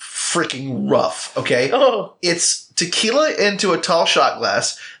freaking rough. Okay. Oh. It's tequila into a tall shot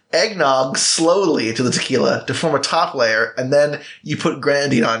glass, eggnog slowly into the tequila to form a top layer, and then you put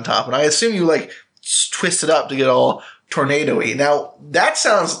grenadine on top. And I assume you twist it up to get all tornado-y. Now, that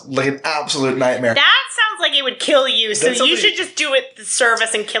sounds like an absolute nightmare. That sounds like it would kill you, so That's something- you should just do it the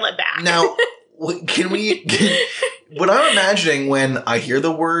service and kill it back. Now, what I'm imagining when I hear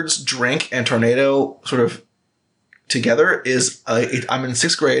the words drink and tornado sort of together is I'm in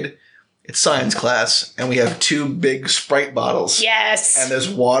 6th grade. It's science class, and we have 2 big Sprite bottles. Yes. And there's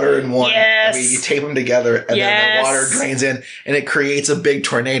water in one. Yes. And you tape them together, and then the water drains in, and it creates a big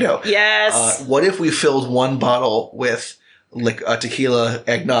tornado. Yes. What if we filled one bottle with tequila,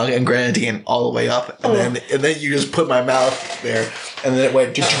 eggnog, and grenadine all the way up, and then you just put my mouth there, and then it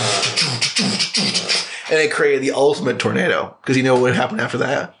went, and it created the ultimate tornado. Because you know what would happen after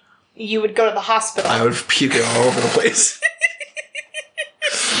that? You would go to the hospital. I would puke it all over the place.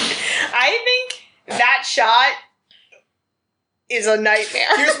 I think that shot is a nightmare.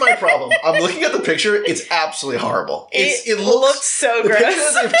 Here's my problem. I'm looking at the picture. It's absolutely horrible. It looks so the gross.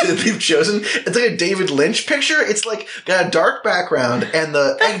 picture that they've chosen, it's like a David Lynch picture. It's like got a dark background, and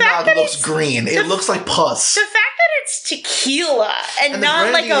the eggnog looks green. It looks like pus. The fact that it's tequila and And the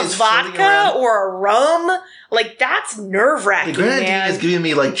not like grenadine a is floating vodka around. or a rum, like that's nerve-wracking, The grenadine man. is giving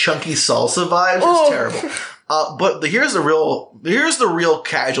me like chunky salsa vibes. Oh. It's terrible. But here's the real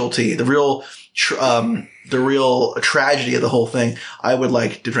casualty, the real tragedy of the whole thing. I would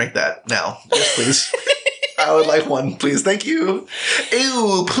like to drink that now. Yes, please. I would like one, please. Thank you.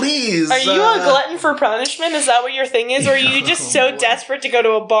 Ew, please. Are you a glutton for punishment? Is that what your thing is? Or are you just so desperate to go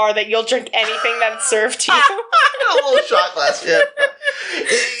to a bar that you'll drink anything that's served to you? A little shot glass, yeah.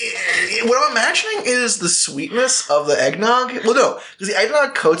 What I'm imagining is the sweetness of the eggnog. Well, no, because the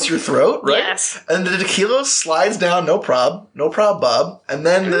eggnog coats your throat, right? Yes. And the tequila slides down, no prob, Bob. And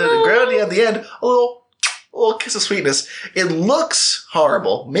then the grenadine at the end, a little kiss of sweetness. It looks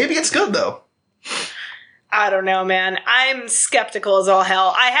horrible. Maybe it's good though. I don't know, man. I'm skeptical as all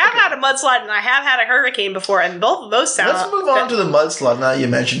hell. I have had a mudslide and I have had a hurricane before, and both of those sound. Let's move on to the mudslide now you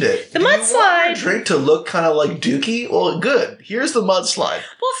mentioned it. The Do you want mudslide- your drink to look kind of like Dookie? Well, good. Here's the mudslide.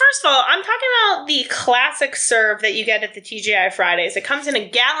 Well, first of all, I'm talking about the classic serve that you get at the TGI Fridays. It comes in a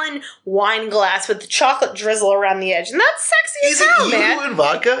gallon wine glass with the chocolate drizzle around the edge, and that's sexy Is as hell, it man. Yoo-hoo and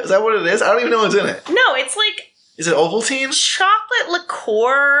vodka? Is that what it is? I don't even know what's in it. No, it's like Is it Ovaltine? chocolate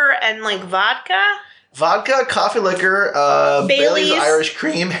liqueur and like vodka. Vodka, coffee liquor, Bailey's Bailey's. Irish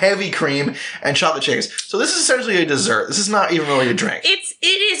cream, heavy cream, and chocolate shakers. So this is essentially a dessert. This is not even really a drink. It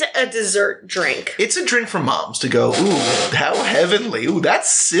is a dessert drink. It's a drink for moms to go, ooh, how heavenly. Ooh, that's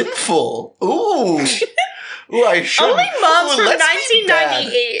sinful. Ooh. Ooh, I should. Only moms Ooh, from let's be bad.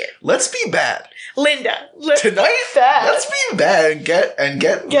 1998. Let's be bad. Linda, Tonight, bad. let's be bad and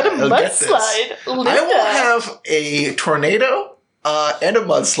get Get a this. mudslide, Linda. I will have a tornado and a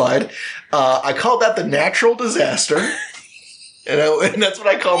mudslide. I call that the natural disaster. And that's what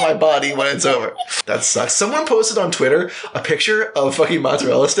I call my body when it's over. That sucks. Someone posted on Twitter a picture of fucking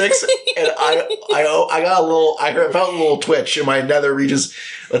mozzarella sticks, and I felt a little twitch in my nether regions.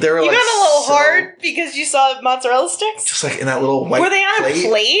 But they were You like got a little so- hard because you saw mozzarella sticks? just like in that little white. Were they on a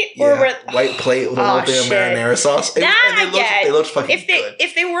plate? Yeah, Or were white plate with a Oh, little bit of shit. marinara sauce. That I get. They looked fucking good.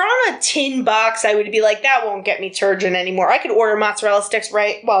 If they were on a tin box, I would be like, that won't get me turgid anymore. I could order mozzarella sticks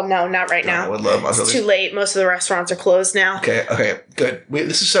well, no, not right I now. would love mozzarella It's sticks. too late. Most of the restaurants are closed now. Okay, good.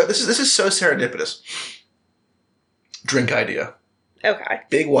 This is so serendipitous. Drink idea: Okay.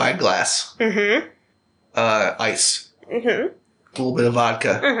 big wide glass, Mm-hmm. ice, Mm-hmm. a little bit of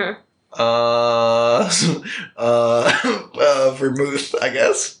vodka, Mm-hmm. vermouth, I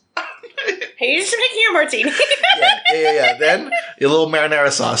guess. Hey, you're just making your martini. Yeah. Then a little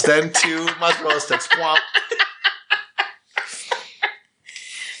marinara sauce. Then 2 mozzarella sticks. Womp.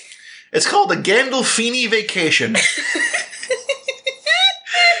 It's called the Gandolfini Vacation.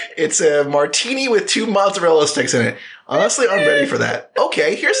 It's a martini with 2 mozzarella sticks in it. Honestly, I'm ready for that.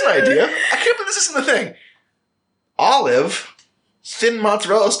 Okay, here's an idea. I can't believe this isn't a thing. Olive, thin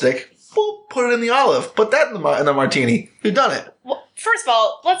mozzarella stick, boop, put it in the olive. Put that in the martini. You've done it. Well, first of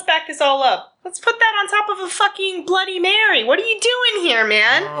all, let's back this all up. Let's put that on top of a fucking Bloody Mary. What are you doing here,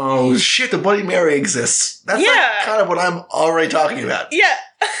 man? Oh, shit, the Bloody Mary exists. That's like kind of what I'm already talking about. Yeah.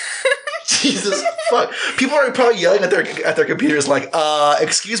 Jesus fuck. People are probably yelling at their computers like,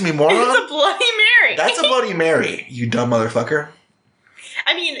 excuse me, moron? It's a Bloody Mary. That's a Bloody Mary, you dumb motherfucker.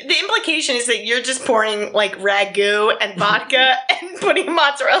 I mean, the implication is that you're just pouring, like, ragu and vodka and putting a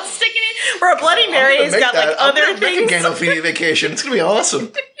mozzarella stick in it, where a Bloody Mary has got, like, other things. I'm gonna make a Gandolfini vacation. It's gonna be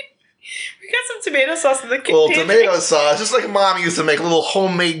awesome. We got some tomato sauce in the kitchen. Little tomato sauce, just like Mom used to make a little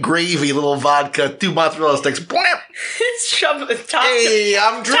homemade gravy, little vodka, 2 mozzarella sticks. Blam! Shove the top. Hey,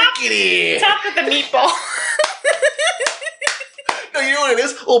 I'm drinking it. Top with the meatball. No, you know what it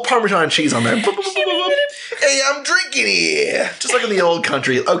is? A little Parmesan cheese on there. Hey, I'm drinking it. Just like in the old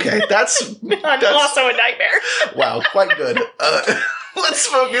country. Okay, that's also a nightmare. Wow, quite good. Let's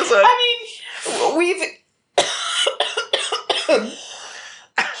focus on. I mean, we've.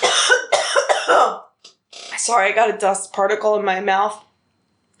 Sorry, I got a dust particle in my mouth.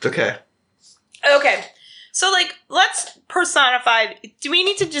 Okay. Okay. So, like, let's personify. Do we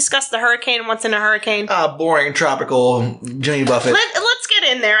need to discuss the hurricane and what's in a hurricane? Boring, tropical, Jimmy Buffett. Let's get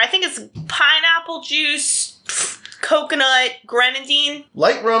in there. I think it's pineapple juice, coconut, grenadine.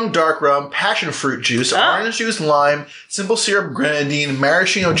 Light rum, dark rum, passion fruit juice, orange juice, lime, simple syrup, grenadine,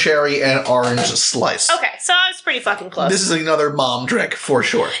 maraschino cherry, and orange slice. Okay, so I was pretty fucking close. This is another mom drink, for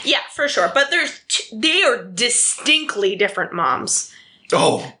sure. Yeah, for sure. But they are distinctly different moms.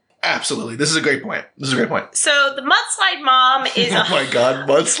 Oh, absolutely. This is a great point. So the mudslide mom is oh my god,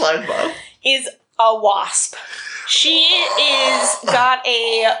 mudslide mom. Is a wasp. She is got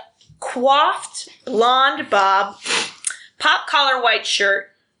a coiffed blonde bob, pop collar white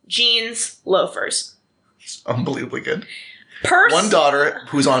shirt, jeans, loafers. It's unbelievably good. Purse. One daughter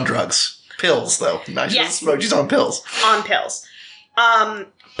who's on drugs. Pills, though. Not just smoke, she's on pills. On pills.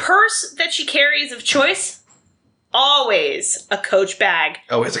 Purse that she carries of choice, always a Coach bag.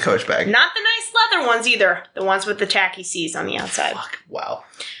 Always a Coach bag. Not the nice leather ones either. The ones with the tacky C's on the outside. Fuck. Wow.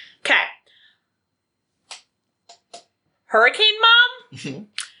 Okay. Hurricane mom? Mm-hmm.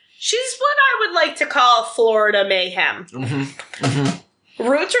 She's what I would like to call Florida mayhem. Mm-hmm. Mm-hmm.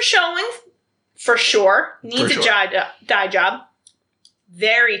 Roots are showing, for sure. Needs For a sure. dye job.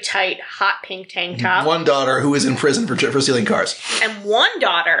 Very tight, hot pink tank top. One daughter who is in prison for stealing cars. And one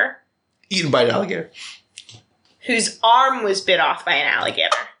daughter Eaten by an alligator. whose arm was bit off by an alligator.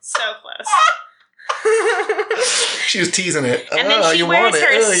 So close. She was teasing it. And then she you wears want it.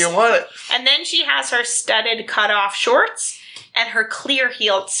 her You want it. And then she has her studded cut-off shorts and her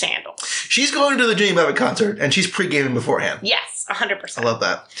clear-heeled sandals. She's going to the Jimmy Buffett concert, and she's pre-gaming beforehand. Yes, 100%. I love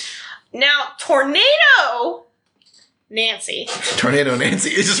that. Now, Tornado Nancy. Tornado Nancy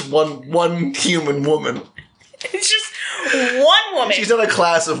is just one human woman. It's just one woman. She's not a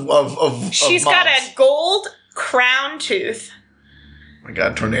class of She's got a gold crown tooth. Oh my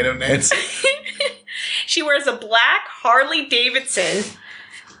god, Tornado Nancy. She wears a black Harley Davidson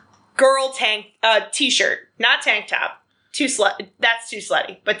girl t-shirt. Not tank top. That's too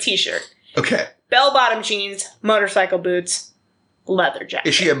slutty, but t-shirt. Okay. Bell-bottom jeans, motorcycle boots, leather jacket.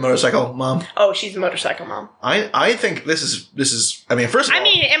 Is she a motorcycle mom? Oh, she's a motorcycle mom. I think this is I mean, first of all, I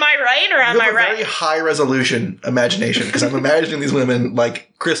mean, am I right or am you I have a right? very high resolution imagination, because I'm imagining these women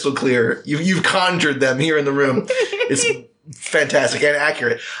like crystal clear. You've conjured them here in the room. It's fantastic and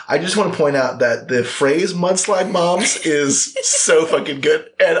accurate. I just want to point out that the phrase "mudslide moms" is so fucking good.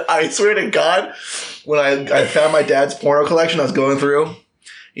 And I swear to God, when I found my dad's porno collection, I was going through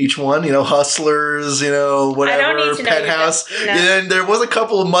each one, Hustlers, whatever, I don't need to know Penthouse. your no. And there was a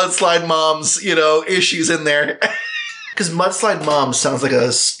couple of mudslide moms, issues in there. Because mudslide moms sounds like a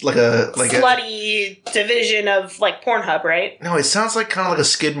slutty division of like Pornhub, right? No, it sounds like kind of like a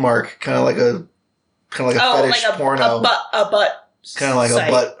skid mark, kind of like a fetish porno, a butt, kind of like site.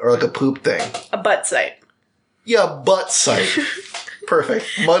 a butt or like a poop thing. A butt site. Yeah, butt site. Perfect.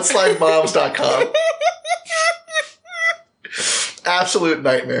 Mudslidemoms.com. Absolute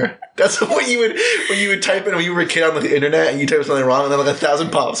nightmare. That's what you would type in when you were a kid on the internet and you type something wrong and then like 1,000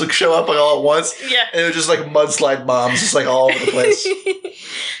 pops would show up like all at once. Yeah. And it was just like mudslide moms, just like all over the place.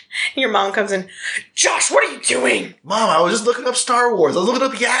 Your mom comes in, Josh, what are you doing? Mom, I was just looking up Star Wars. I was looking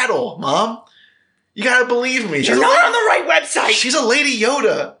up Yaddle, Mom. You gotta believe me. You're not on the right website. She's a Lady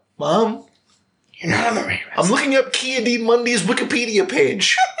Yoda, Mom. You're not on the right website. I'm looking up Kia D. Mundy's Wikipedia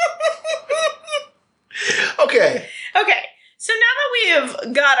page. Okay. Okay. So now that we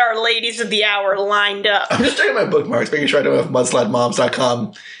have got our ladies of the hour lined up. I'm just checking my bookmarks, making sure I don't have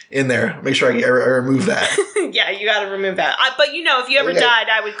mudslidemoms.com in there. Make sure I remove that. Yeah, you got to remove that. But if you ever died,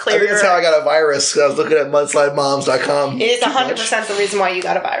 I would I clear think your... that's how I got a virus. I was looking at mudslidemoms.com. It is 100% the reason why you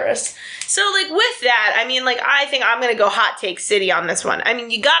got a virus. So, with that, I think I'm going to go hot take city on this one.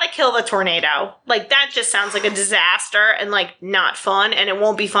 You got to kill the tornado. That just sounds like a disaster and, not fun, and it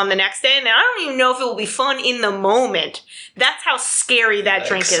won't be fun the next day. And I don't even know if it will be fun in the moment. That's how scary that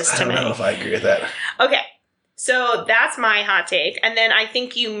drink is to me. I don't know if I agree with that. Okay. So, that's my hot take. And then I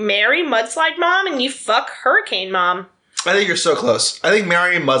think you marry Mudslide Mom and you fuck Hurricane Mom. I think you're so close. I think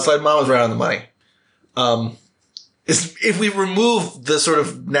marrying Mudslide Mom is right on the money. If we remove the sort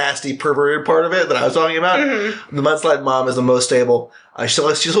of nasty, perverted part of it that I was talking about, the Mudslide Mom is the most stable. She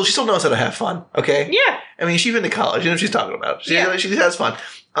still knows how to have fun, okay? Yeah. She's been to college. You know what she's talking about. She has fun.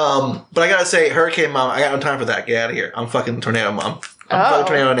 But I gotta say, Hurricane Mom, I got no time for that. Get out of here. I'm fucking Tornado Mom. I'm fucking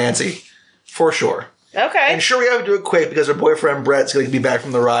Tornado Nancy. For sure. Okay. And sure, we have to do it quick because her boyfriend Brett's going to be back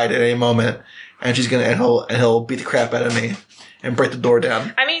from the ride at any moment. And he'll beat the crap out of me and break the door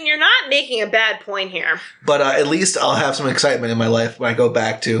down. You're not making a bad point here. But at least I'll have some excitement in my life when I go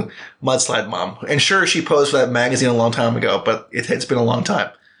back to Mudslide Mom. And sure, she posed for that magazine a long time ago, but it's been a long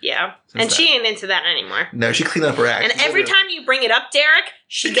time. Yeah. And she ain't into that anymore. No, she cleaned up her act. And every time you bring it up, Derek,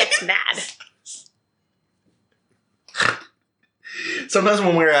 she gets mad. Sometimes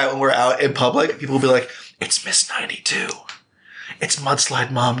when we're out in public, people will be like, "It's Miss 92. It's Mudslide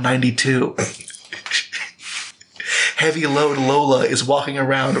Mom 92." Heavy Load Lola is walking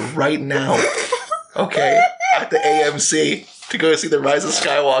around right now, okay, at the AMC to go see The Rise of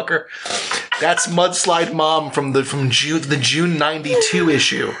Skywalker. That's Mudslide Mom from the June 92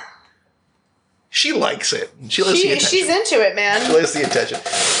 issue. She likes it. She likes the attention. She's into it, man. She likes the attention.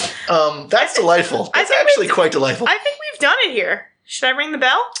 That's delightful. That's actually quite delightful. I think we've done it here. Should I ring the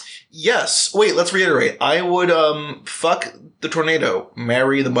bell? Yes. Wait, let's reiterate. I would fuck the tornado,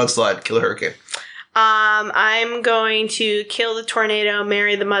 marry the mudslide, kill the hurricane. I'm going to kill the tornado,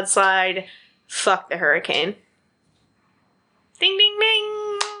 marry the mudslide, fuck the hurricane. Ding, ding,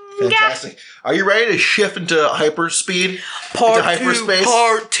 ding. Fantastic. Are you ready to shift into hyperspeed? Into hyperspace?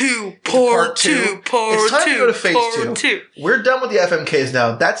 Part two. It's time to go to phase two. We're done with the FMKs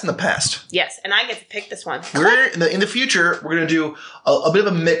now. That's in the past. Yes, and I get to pick this one. We're in the future, we're going to do a bit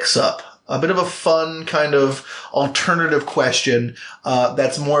of a mix-up. A bit of a fun kind of alternative question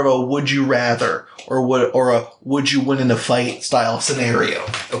that's more of a would you rather or a would you win in a fight style scenario.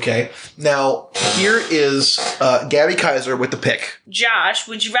 Okay? Now, here is Gabby Kaiser with the pick. Josh,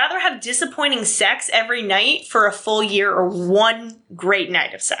 would you rather have disappointing sex every night for a full year or one great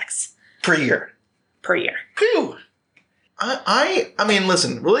night of sex? Per year. Per year. Phew. I mean,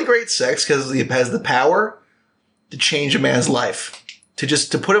 listen, really great sex because it has the power to change a man's life.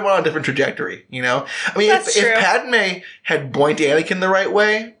 To put him on a different trajectory, you know? I mean, if Padme had boinked Anakin the right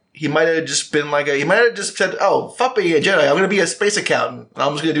way, he might have just been he might have just said, "Oh, fuck being a Jedi. I'm going to be a space accountant.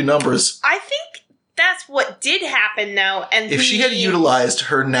 I'm just going to do numbers." I think that's what did happen, though. And if she had utilized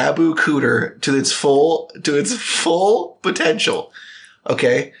her Naboo cooter to its full potential,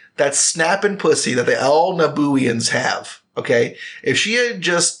 okay, that snapping pussy that all Nabooians have. Okay, if she had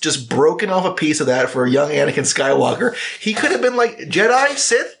just broken off a piece of that for a young Anakin Skywalker, he could have been like, Jedi,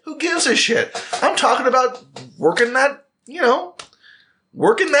 Sith, who gives a shit? I'm talking about working that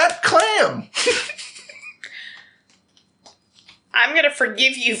clam. I'm going to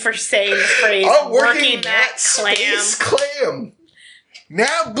forgive you for saying the phrase, I'm working that clam. Space clam.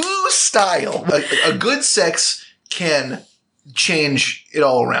 Naboo style. A good sex can change it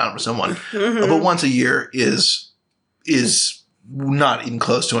all around for someone. Mm-hmm. But once a year is not even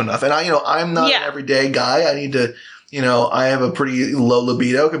close to enough. And I'm not an everyday guy. I need to, I have a pretty low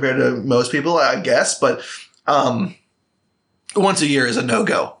libido compared to most people, I guess. But once a year is a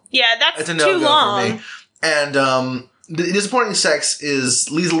no-go. Yeah, that's it's a no-go too long for me. And the disappointing sex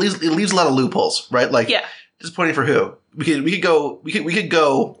leaves a lot of loopholes, right? Like, disappointing for who? We could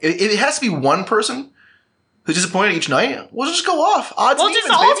go. It has to be one person who's disappointed each night. We'll just go off. Odds and evens,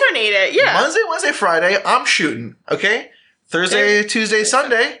 just alternate it. Yeah. Monday, Wednesday, Friday. I'm shooting. Okay. Thursday, Tuesday,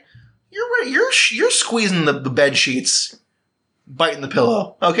 Sunday. You're squeezing the bed sheets, biting the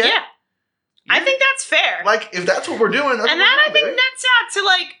pillow. Okay. Yeah. I think that's fair. Like if that's what we're doing, I think nets out to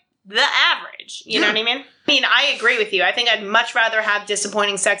the average. You know what I mean? I mean, I agree with you. I think I'd much rather have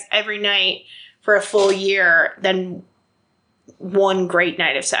disappointing sex every night for a full year than one great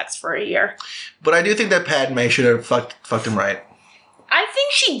night of sex for a year. But I do think that Padme should have fucked him right. I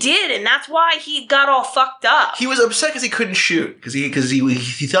think she did, and that's why he got all fucked up. He was upset because he couldn't shoot because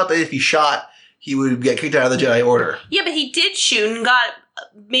he thought that if he shot, he would get kicked out of the Jedi Order. Yeah, but he did shoot and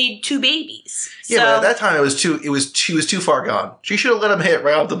made 2 babies. Yeah, but at that time he was too far gone. She should have let him hit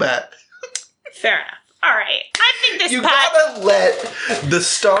right off the bat. Fair enough. All right. I think this You podcast. gotta let the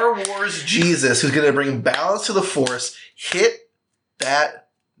Star Wars Jesus, who's gonna bring balance to the Force, hit that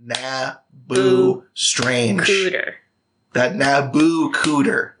Naboo strange. Cooter. That Naboo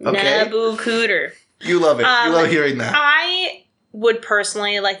cooter. Okay? Naboo Cooter. You love it. You love hearing that. I would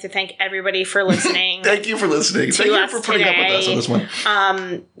personally like to thank everybody for listening. Thank you for listening. Thank you us for putting up with us on this one.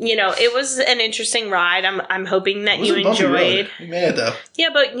 It was an interesting ride. I'm hoping that It was you a bumpy road. enjoyed. We made it though. Yeah,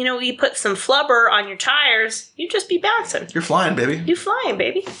 but you put some flubber on your tires, you'd just be bouncing. You're flying, baby. You flying,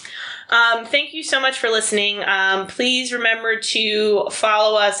 baby. Thank you so much for listening. Please remember to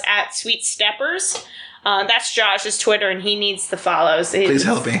follow us at Sweet Steppers. That's Josh's Twitter, and he needs the follows. Please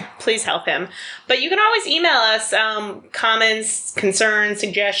help me. Please help him. But you can always email us comments, concerns,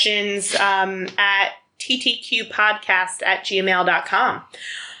 suggestions at ttqpodcast@gmail.com.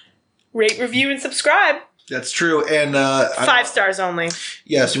 Rate, review, and subscribe. That's true. And 5 stars only.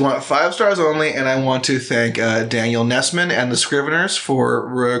 Yes, you want 5 stars only, and I want to thank Daniel Nessman and the Scriveners for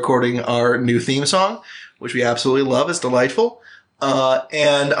recording our new theme song, which we absolutely love. It's delightful.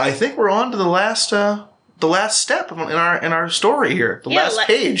 And I think we're on to the last step in our story here, the last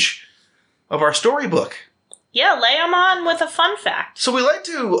page of our storybook. Yeah, lay them on with a fun fact. So we like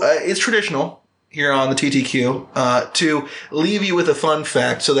to, it's traditional here on the TTQ, to leave you with a fun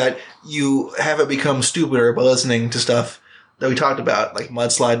fact so that you haven't become stupider by listening to stuff that we talked about, like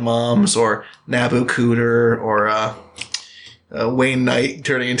Mudslide Moms or Naboo Cooter or Wayne Knight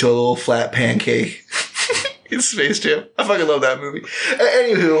turning into a little flat pancake. In Space Jam. I fucking love that movie.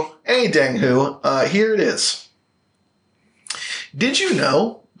 Any dang who, here it is. Did you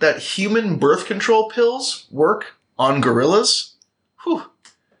know that human birth control pills work on gorillas? Whew.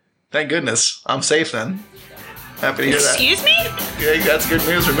 Thank goodness. I'm safe then. Happy to hear that. Excuse me? Yeah, that's good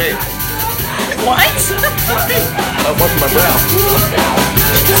news for me. What? I'm wiping my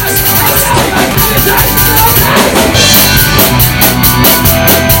brow.